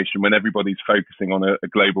situation when everybody's focusing on a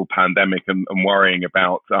global pandemic and worrying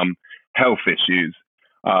about health issues.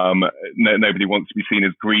 Nobody wants to be seen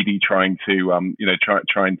as greedy, trying to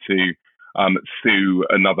sue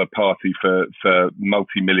another party for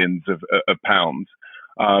multi-millions of pounds.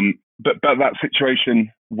 But that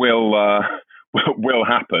situation will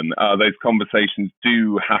happen. Those conversations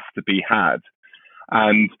do have to be had,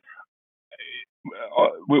 and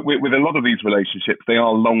with a lot of these relationships, they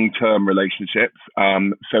are long-term relationships.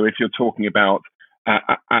 So if you're talking about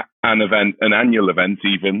an annual event,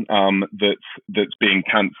 even that's being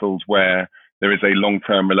cancelled, where there is a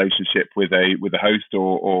long-term relationship with a host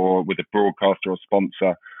or with a broadcaster or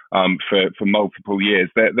sponsor for multiple years,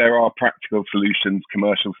 there are practical solutions,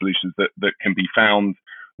 commercial solutions that can be found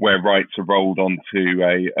where rights are rolled on to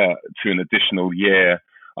an additional year.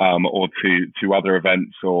 Or to other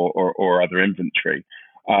events or other inventory.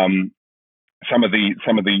 Some of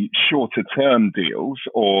the shorter term deals,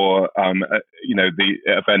 or the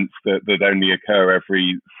events that only occur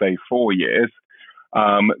every, say, 4 years,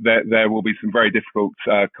 there will be some very difficult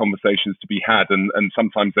conversations to be had, and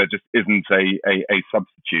sometimes there just isn't a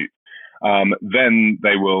substitute. Then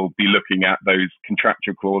they will be looking at those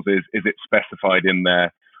contractual clauses. Is it specified in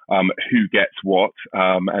there? Who gets what,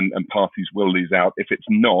 and parties will lose out. If it's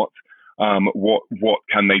not, what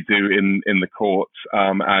can they do in the courts?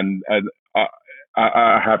 And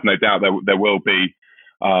I have no doubt there will be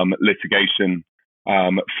litigation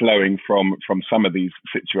flowing from some of these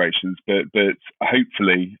situations, but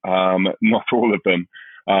hopefully not all of them.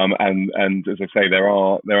 And as I say, there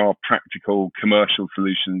are practical commercial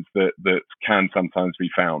solutions that can sometimes be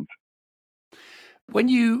found. When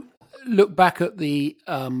you look back at the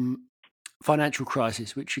financial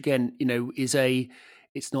crisis, which again,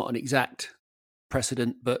 it's not an exact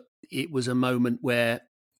precedent, but it was a moment where,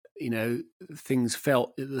 things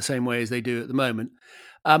felt the same way as they do at the moment.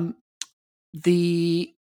 This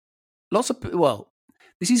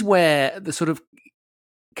is where the sort of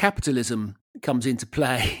capitalism comes into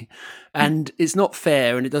play, and it's not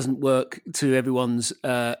fair and it doesn't work to everyone's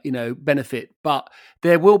benefit. But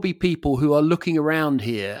there will be people who are looking around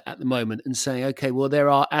here at the moment and saying, okay, well, there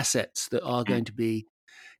are assets that are going to be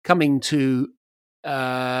coming to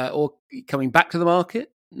or coming back to the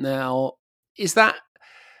market now.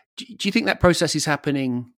 Do you think that process is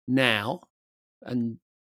happening now? And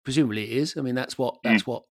presumably it is. I mean, that's what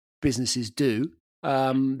businesses do.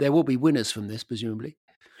 There will be winners from this, presumably.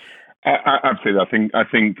 Absolutely. I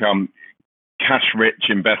think cash-rich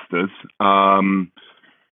investors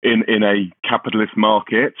in a capitalist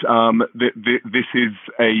market. This is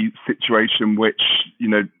a situation which,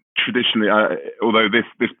 traditionally, although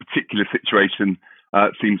this particular situation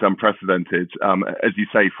seems unprecedented, as you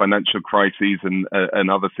say, financial crises and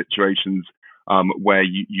other situations where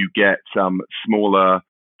you get smaller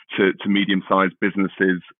to medium-sized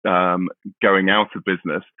businesses going out of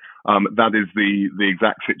business. That is the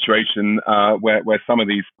exact situation where some of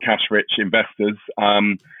these cash-rich investors,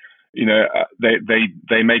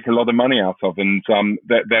 they make a lot of money out of, and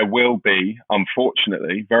there will be,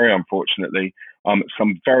 unfortunately, very unfortunately,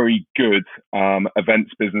 some very good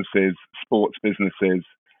events businesses, sports businesses,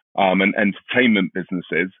 and entertainment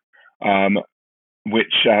businesses,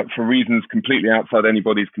 which, for reasons completely outside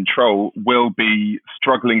anybody's control, will be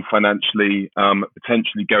struggling financially,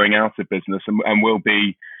 potentially going out of business, and will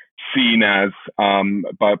be seen as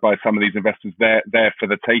by some of these investors there for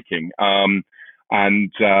the taking.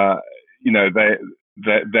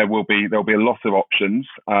 there'll be a lot of options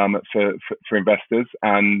for investors,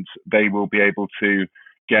 and they will be able to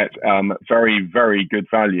get very, very good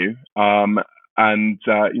value, and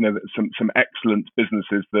some excellent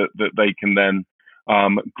businesses that they can then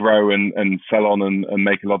grow and sell on and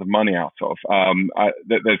make a lot of money out of.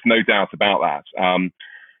 There's no doubt about that.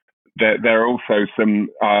 There are also some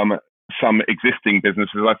existing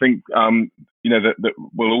businesses, I think, that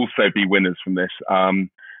will also be winners from this.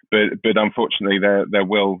 But unfortunately, there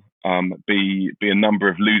will be a number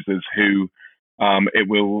of losers who it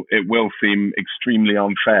will seem extremely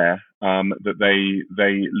unfair that they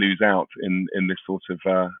lose out in this sort of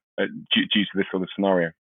due to this sort of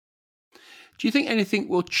scenario. Do you think anything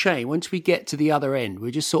will change once we get to the other end?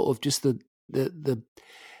 We're just sort of just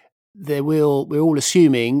we're all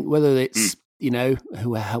assuming whether it's 2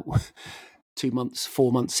 months,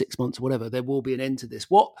 4 months, 6 months, whatever, there will be an end to this.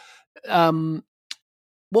 What will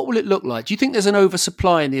it look like? Do you think there's an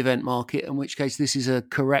oversupply in the event market, in which case this is a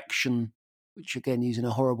correction, which again, using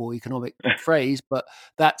a horrible economic phrase, but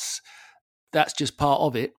that's just part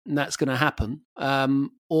of it, and that's going to happen?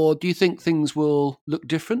 Or do you think things will look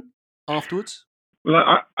different afterwards? Well,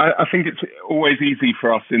 I think it's always easy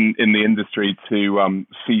for us in the industry to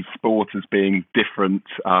see sport as being different,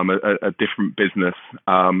 a different business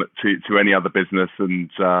to any other business,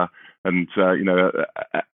 and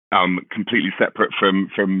completely separate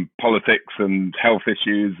from politics and health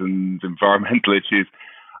issues and environmental issues.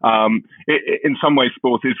 In some ways,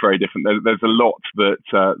 sport is very different. There's a lot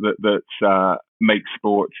that makes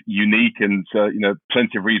sport unique, and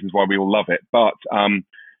plenty of reasons why we all love it. But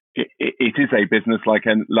it is a business like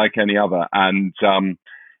any other, and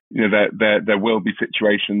there will be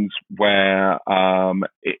situations where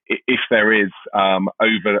if there is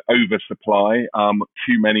oversupply,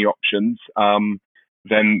 too many options,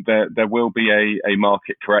 then there will be a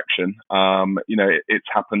market correction. It's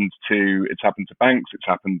happened to banks, it's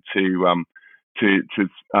happened to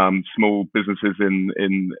small businesses in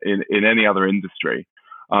any other industry.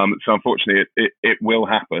 So unfortunately, it will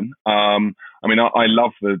happen. I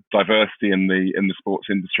love the diversity in the sports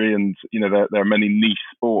industry, and there are many niche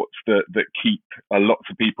sports that keep lots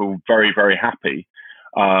of people very, very happy.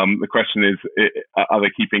 The question is, are they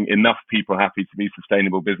keeping enough people happy to be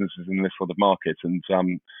sustainable businesses in this sort of market? And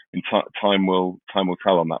time will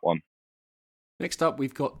tell on that one. Next up,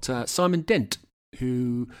 we've got Simon Dent,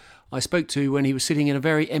 who I spoke to when he was sitting in a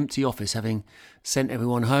very empty office, having sent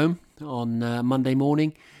everyone home on Monday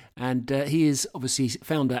morning. And he is obviously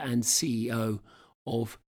founder and CEO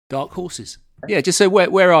of Dark Horses. Yeah, just so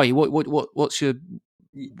where are you?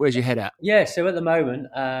 Where's your head at? Yeah, so at the moment,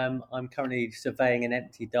 I'm currently surveying an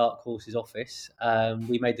empty Dark Horses office.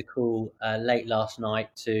 We made the call late last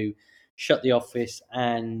night to shut the office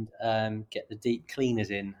and get the deep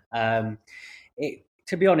cleaners in.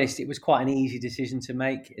 To be honest, it was quite an easy decision to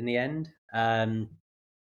make in the end.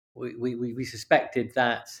 We suspected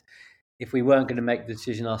that if we weren't going to make the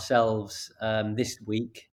decision ourselves this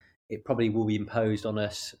week, it probably will be imposed on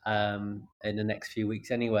us in the next few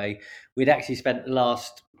weeks anyway. We'd actually spent the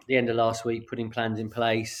end of last week putting plans in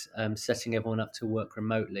place, setting everyone up to work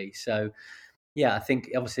remotely. So, yeah, I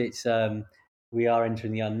think obviously it's we are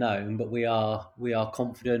entering the unknown, but we are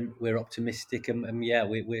confident, we're optimistic, and yeah,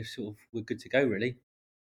 we're good to go really.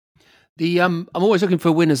 I'm always looking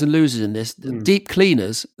for winners and losers in this. Deep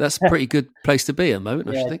cleaners, that's a pretty good place to be at the moment,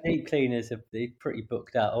 I should think. Deep cleaners are pretty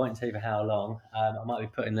booked out. I won't tell you for how long. I might be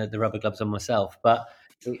putting the rubber gloves on myself, but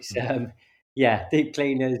it's deep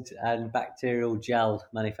cleaners and bacterial gel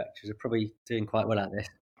manufacturers are probably doing quite well at this.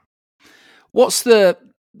 What's the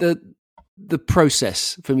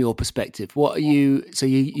process from your perspective? What are you? So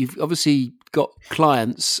you've obviously got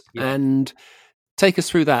clients, and take us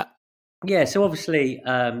through that. Yeah, so obviously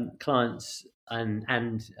clients and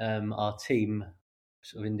our team,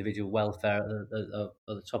 sort of individual welfare at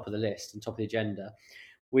the top of the list and top of the agenda.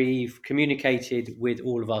 We've communicated with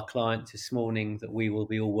all of our clients this morning that we will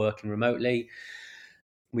be all working remotely.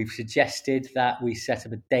 We've suggested that we set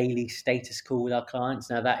up a daily status call with our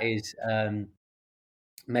clients. Now that is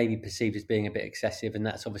maybe perceived as being a bit excessive, and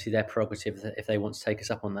that's obviously their prerogative if they want to take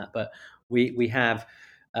us up on that. But we've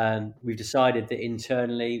decided that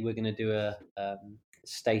internally we're going to do a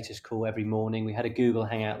status call every morning. We had a Google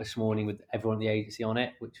Hangout this morning with everyone at the agency on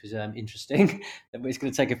it, which was interesting. It's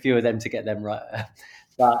going to take a few of them to get them right.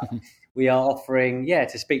 But we are offering,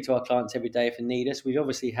 to speak to our clients every day if they need us. We've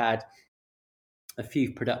obviously had a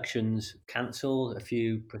few productions cancelled, a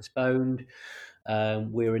few postponed.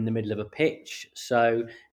 We're in the middle of a pitch. So,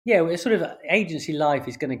 we're sort of agency life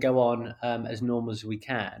is going to go on as normal as we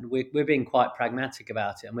can. We're being quite pragmatic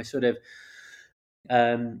about it, and we're sort of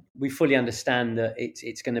we fully understand that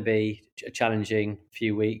it's going to be a challenging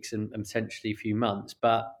few weeks and potentially a few months.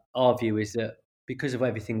 But our view is that because of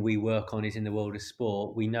everything we work on is in the world of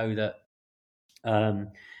sport, we know that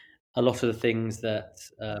a lot of the things that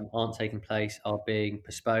aren't taking place are being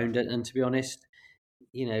postponed. And to be honest,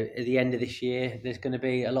 at the end of this year, there's going to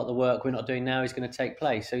be a lot of the work we're not doing now is going to take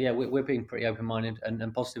place. So yeah, we're being pretty open-minded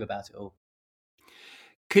and positive about it all.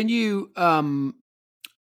 Can you,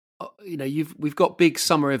 we've got big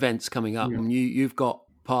summer events coming up, and you've got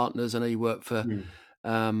partners. I know you work for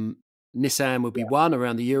Nissan would be one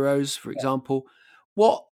around the Euros, for example.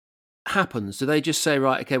 What happens? Do they just say,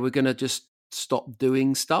 right, okay, we're going to just stop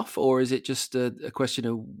doing stuff, or is it just a question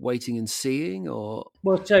of waiting and seeing, or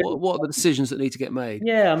what are the decisions that need to get made?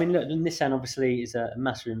 Yeah, I mean, look, Nissan obviously is a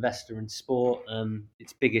massive investor in sport.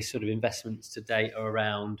 Its biggest sort of investments to date are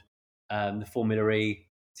around the Formula E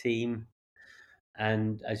team,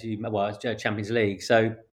 and it's Champions League.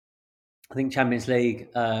 So I think Champions League,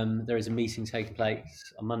 there is a meeting taking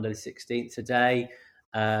place on Monday the 16th today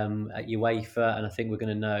at UEFA, and I think we're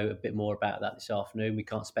going to know a bit more about that this afternoon. We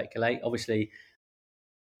can't speculate. Obviously,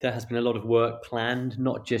 there has been a lot of work planned,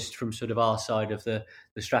 not just from sort of our side of the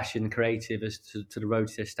strategy and creative as to the road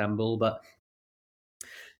to Istanbul, but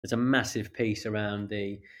there's a massive piece around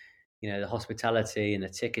the hospitality and the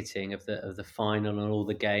ticketing of the final and all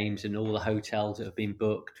the games and all the hotels that have been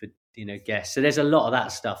booked with guests. So there's a lot of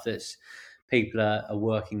that stuff that's people are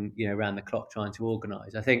working around the clock trying to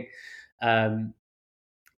organise. I think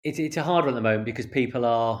it's a hard one at the moment because people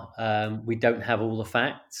are we don't have all the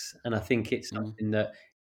facts, and I think it's something that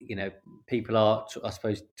people are, I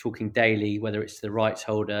suppose, talking daily, whether it's to the rights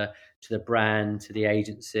holder, to the brand, to the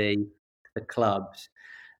agency, the clubs,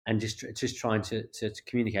 and just trying to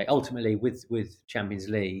communicate. Ultimately, with Champions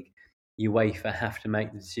League, UEFA have to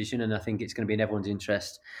make the decision, and I think it's going to be in everyone's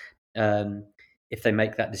interest if they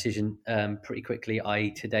make that decision pretty quickly,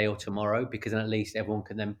 i.e. today or tomorrow, because then at least everyone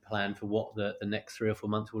can then plan for what the next 3 or 4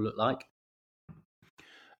 months will look like.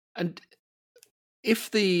 And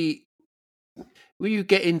when you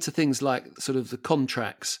get into things like sort of the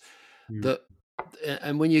contracts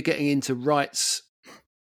and when you're getting into rights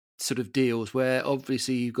sort of deals where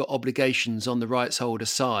obviously you've got obligations on the rights holder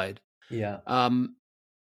side. Yeah.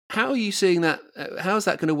 How are you seeing that? How's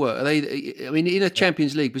that going to work? Are they? I mean, in a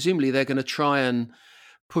Champions League, presumably they're going to try and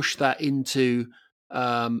push that into.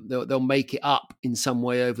 They'll make it up in some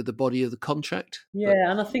way over the body of the contract.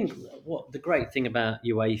 Yeah, and I think what the great thing about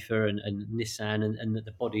UEFA and Nissan and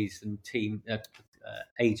the bodies and team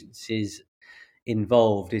agencies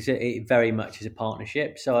involved is it very much is a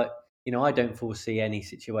partnership. So I don't foresee any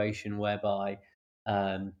situation whereby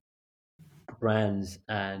brands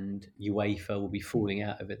and UEFA will be falling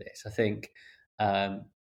out over this. I think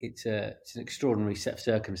it's an extraordinary set of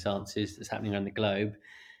circumstances that's happening around the globe.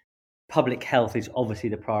 Public health is obviously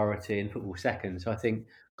the priority and football second. So I think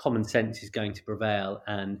common sense is going to prevail.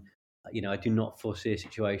 And, I do not foresee a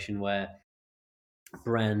situation where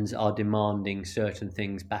brands are demanding certain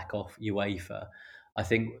things back off UEFA. I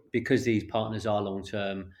think because these partners are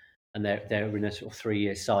long-term and they're in a sort of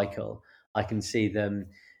 3-year cycle, I can see them,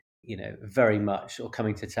 very much sort of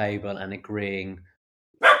coming to table and agreeing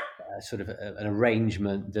sort of an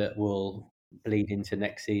arrangement that will bleed into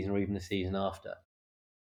next season or even the season after.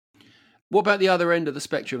 What about the other end of the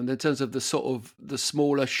spectrum in terms of the sort of the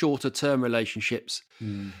smaller, shorter term relationships?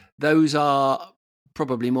 Those are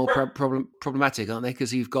probably more problematic, aren't they?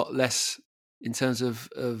 Because you've got less in terms of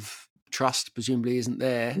trust, presumably isn't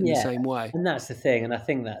there in the same way. And that's the thing. And I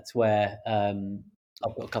think that's where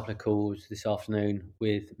I've got a couple of calls this afternoon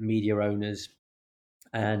with media owners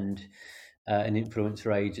and an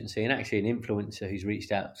influencer agency, and actually an influencer who's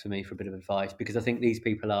reached out to me for a bit of advice, because I think these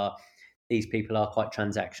people are quite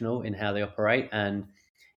transactional in how they operate. And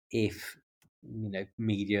if,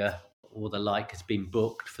 media or the like has been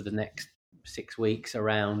booked for the next 6 weeks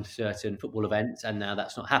around certain football events, and now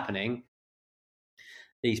that's not happening,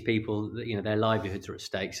 these people, their livelihoods are at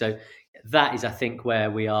stake. So that is, I think, where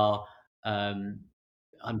we are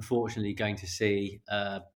unfortunately going to see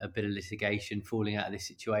a bit of litigation falling out of this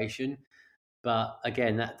situation. But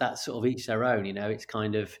again, that's sort of each their own. It's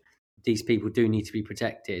kind of, these people do need to be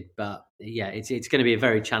protected. But yeah, it's going to be a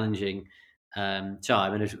very challenging time.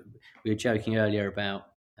 And as we were joking earlier about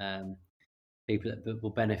people that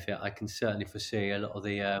will benefit, I can certainly foresee a lot of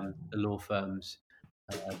the law firms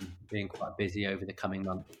being quite busy over the coming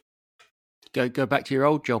months. Go back to your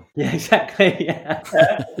old job. Yeah, exactly. Yeah.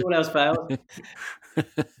 All else fails.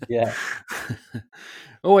 Yeah.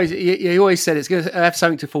 You always said it's going to have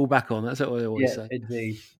something to fall back on. That's what I always say.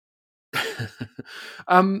 Indeed.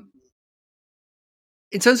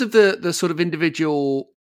 in terms of the sort of individual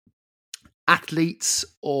athletes,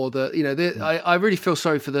 or I really feel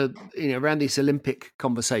sorry for around this Olympic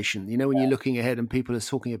conversation, when you're looking ahead and people are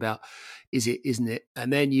talking about, is it, isn't it?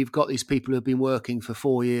 And then you've got these people who have been working for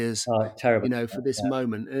 4 years, terrible. For this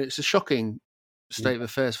moment. And it's a shocking state of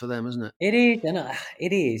affairs for them, isn't it? It is, and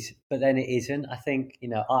it is, but then it isn't. I think,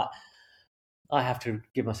 I have to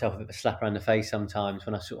give myself a bit of a slap around the face sometimes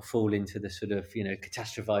when I sort of fall into the sort of,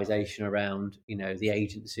 catastrophization around, the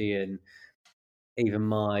agency and even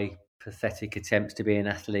my pathetic attempts to be an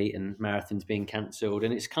athlete and marathons being cancelled.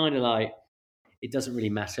 And it's kind of like, it doesn't really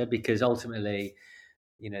matter, because ultimately,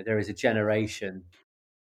 there is a generation,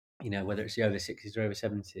 whether it's the over 60s or over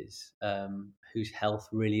 70s, whose health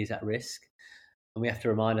really is at risk. And we have to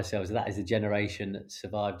remind ourselves that is the generation that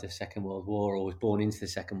survived the Second World War or was born into the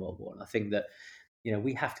Second World War. And I think that,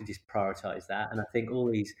 we have to just prioritise that. And I think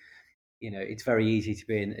all these, it's very easy to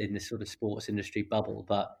be in this sort of sports industry bubble,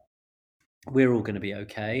 but we're all going to be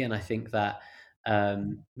okay. And I think that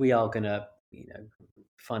we are going to,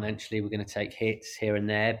 financially, we're going to take hits here and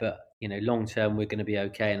there, but, long term, we're going to be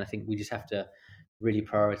okay. And I think we just have to really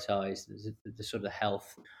prioritise the sort of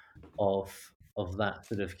health of that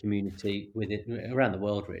sort of community with it around the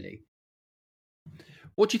world, really.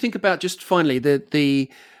 What do you think about, just finally, the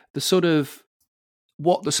sort of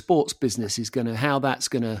what the sports business is how that's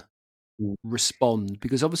going to respond?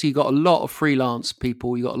 Because obviously you've got a lot of freelance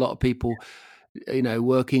people, you've got a lot of people,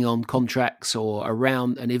 working on contracts or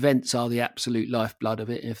around, and events are the absolute lifeblood of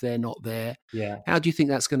it. And if they're not there, how do you think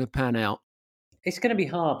that's going to pan out? It's going to be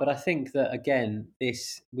hard, but I think that, again,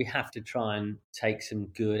 we have to try and take some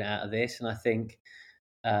good out of this. And I think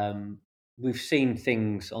we've seen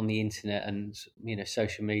things on the internet and,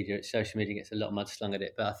 social media. Social media gets a lot of mud slung at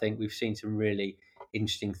it, but I think we've seen some really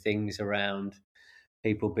interesting things around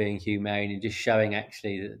people being humane and just showing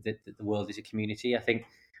actually that the world is a community. I think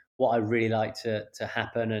what I really like to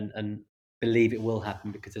happen and believe it will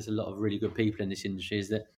happen, because there's a lot of really good people in this industry, is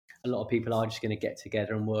that a lot of people are just going to get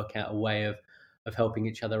together and work out a way of helping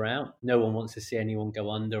each other out. No one wants to see anyone go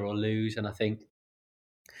under or lose. And I think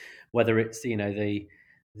whether it's, the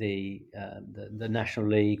National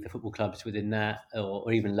League, the football clubs within that,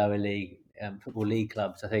 or even lower league, football league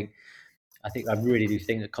clubs, I think I really do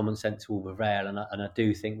think that common sense will prevail. And I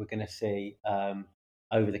do think we're going to see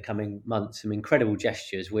over the coming months some incredible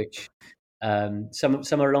gestures, which some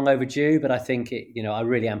are long overdue, but I think I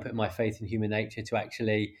really am putting my faith in human nature to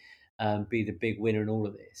actually be the big winner in all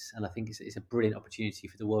of this. And I think it's a brilliant opportunity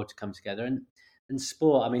for the world to come together. And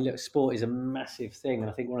sport, I mean, look, sport is a massive thing. And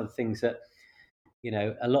I think one of the things that,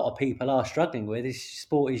 a lot of people are struggling with is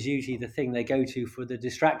sport is usually the thing they go to for the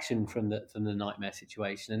distraction from the nightmare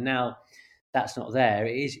situation. And now that's not there.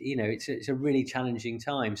 It is, it's a really challenging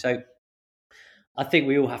time. So I think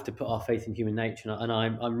we all have to put our faith in human nature. And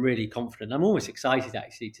I'm really confident. I'm almost excited,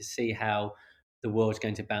 actually, to see how the world's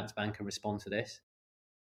going to bounce back and respond to this.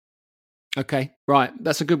 Okay, right.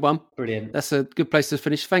 That's a good one. Brilliant. That's a good place to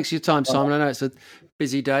finish. Thanks for your time, Simon. I know it's a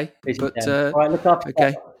busy day. All right, look after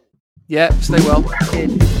okay. Yeah, stay well.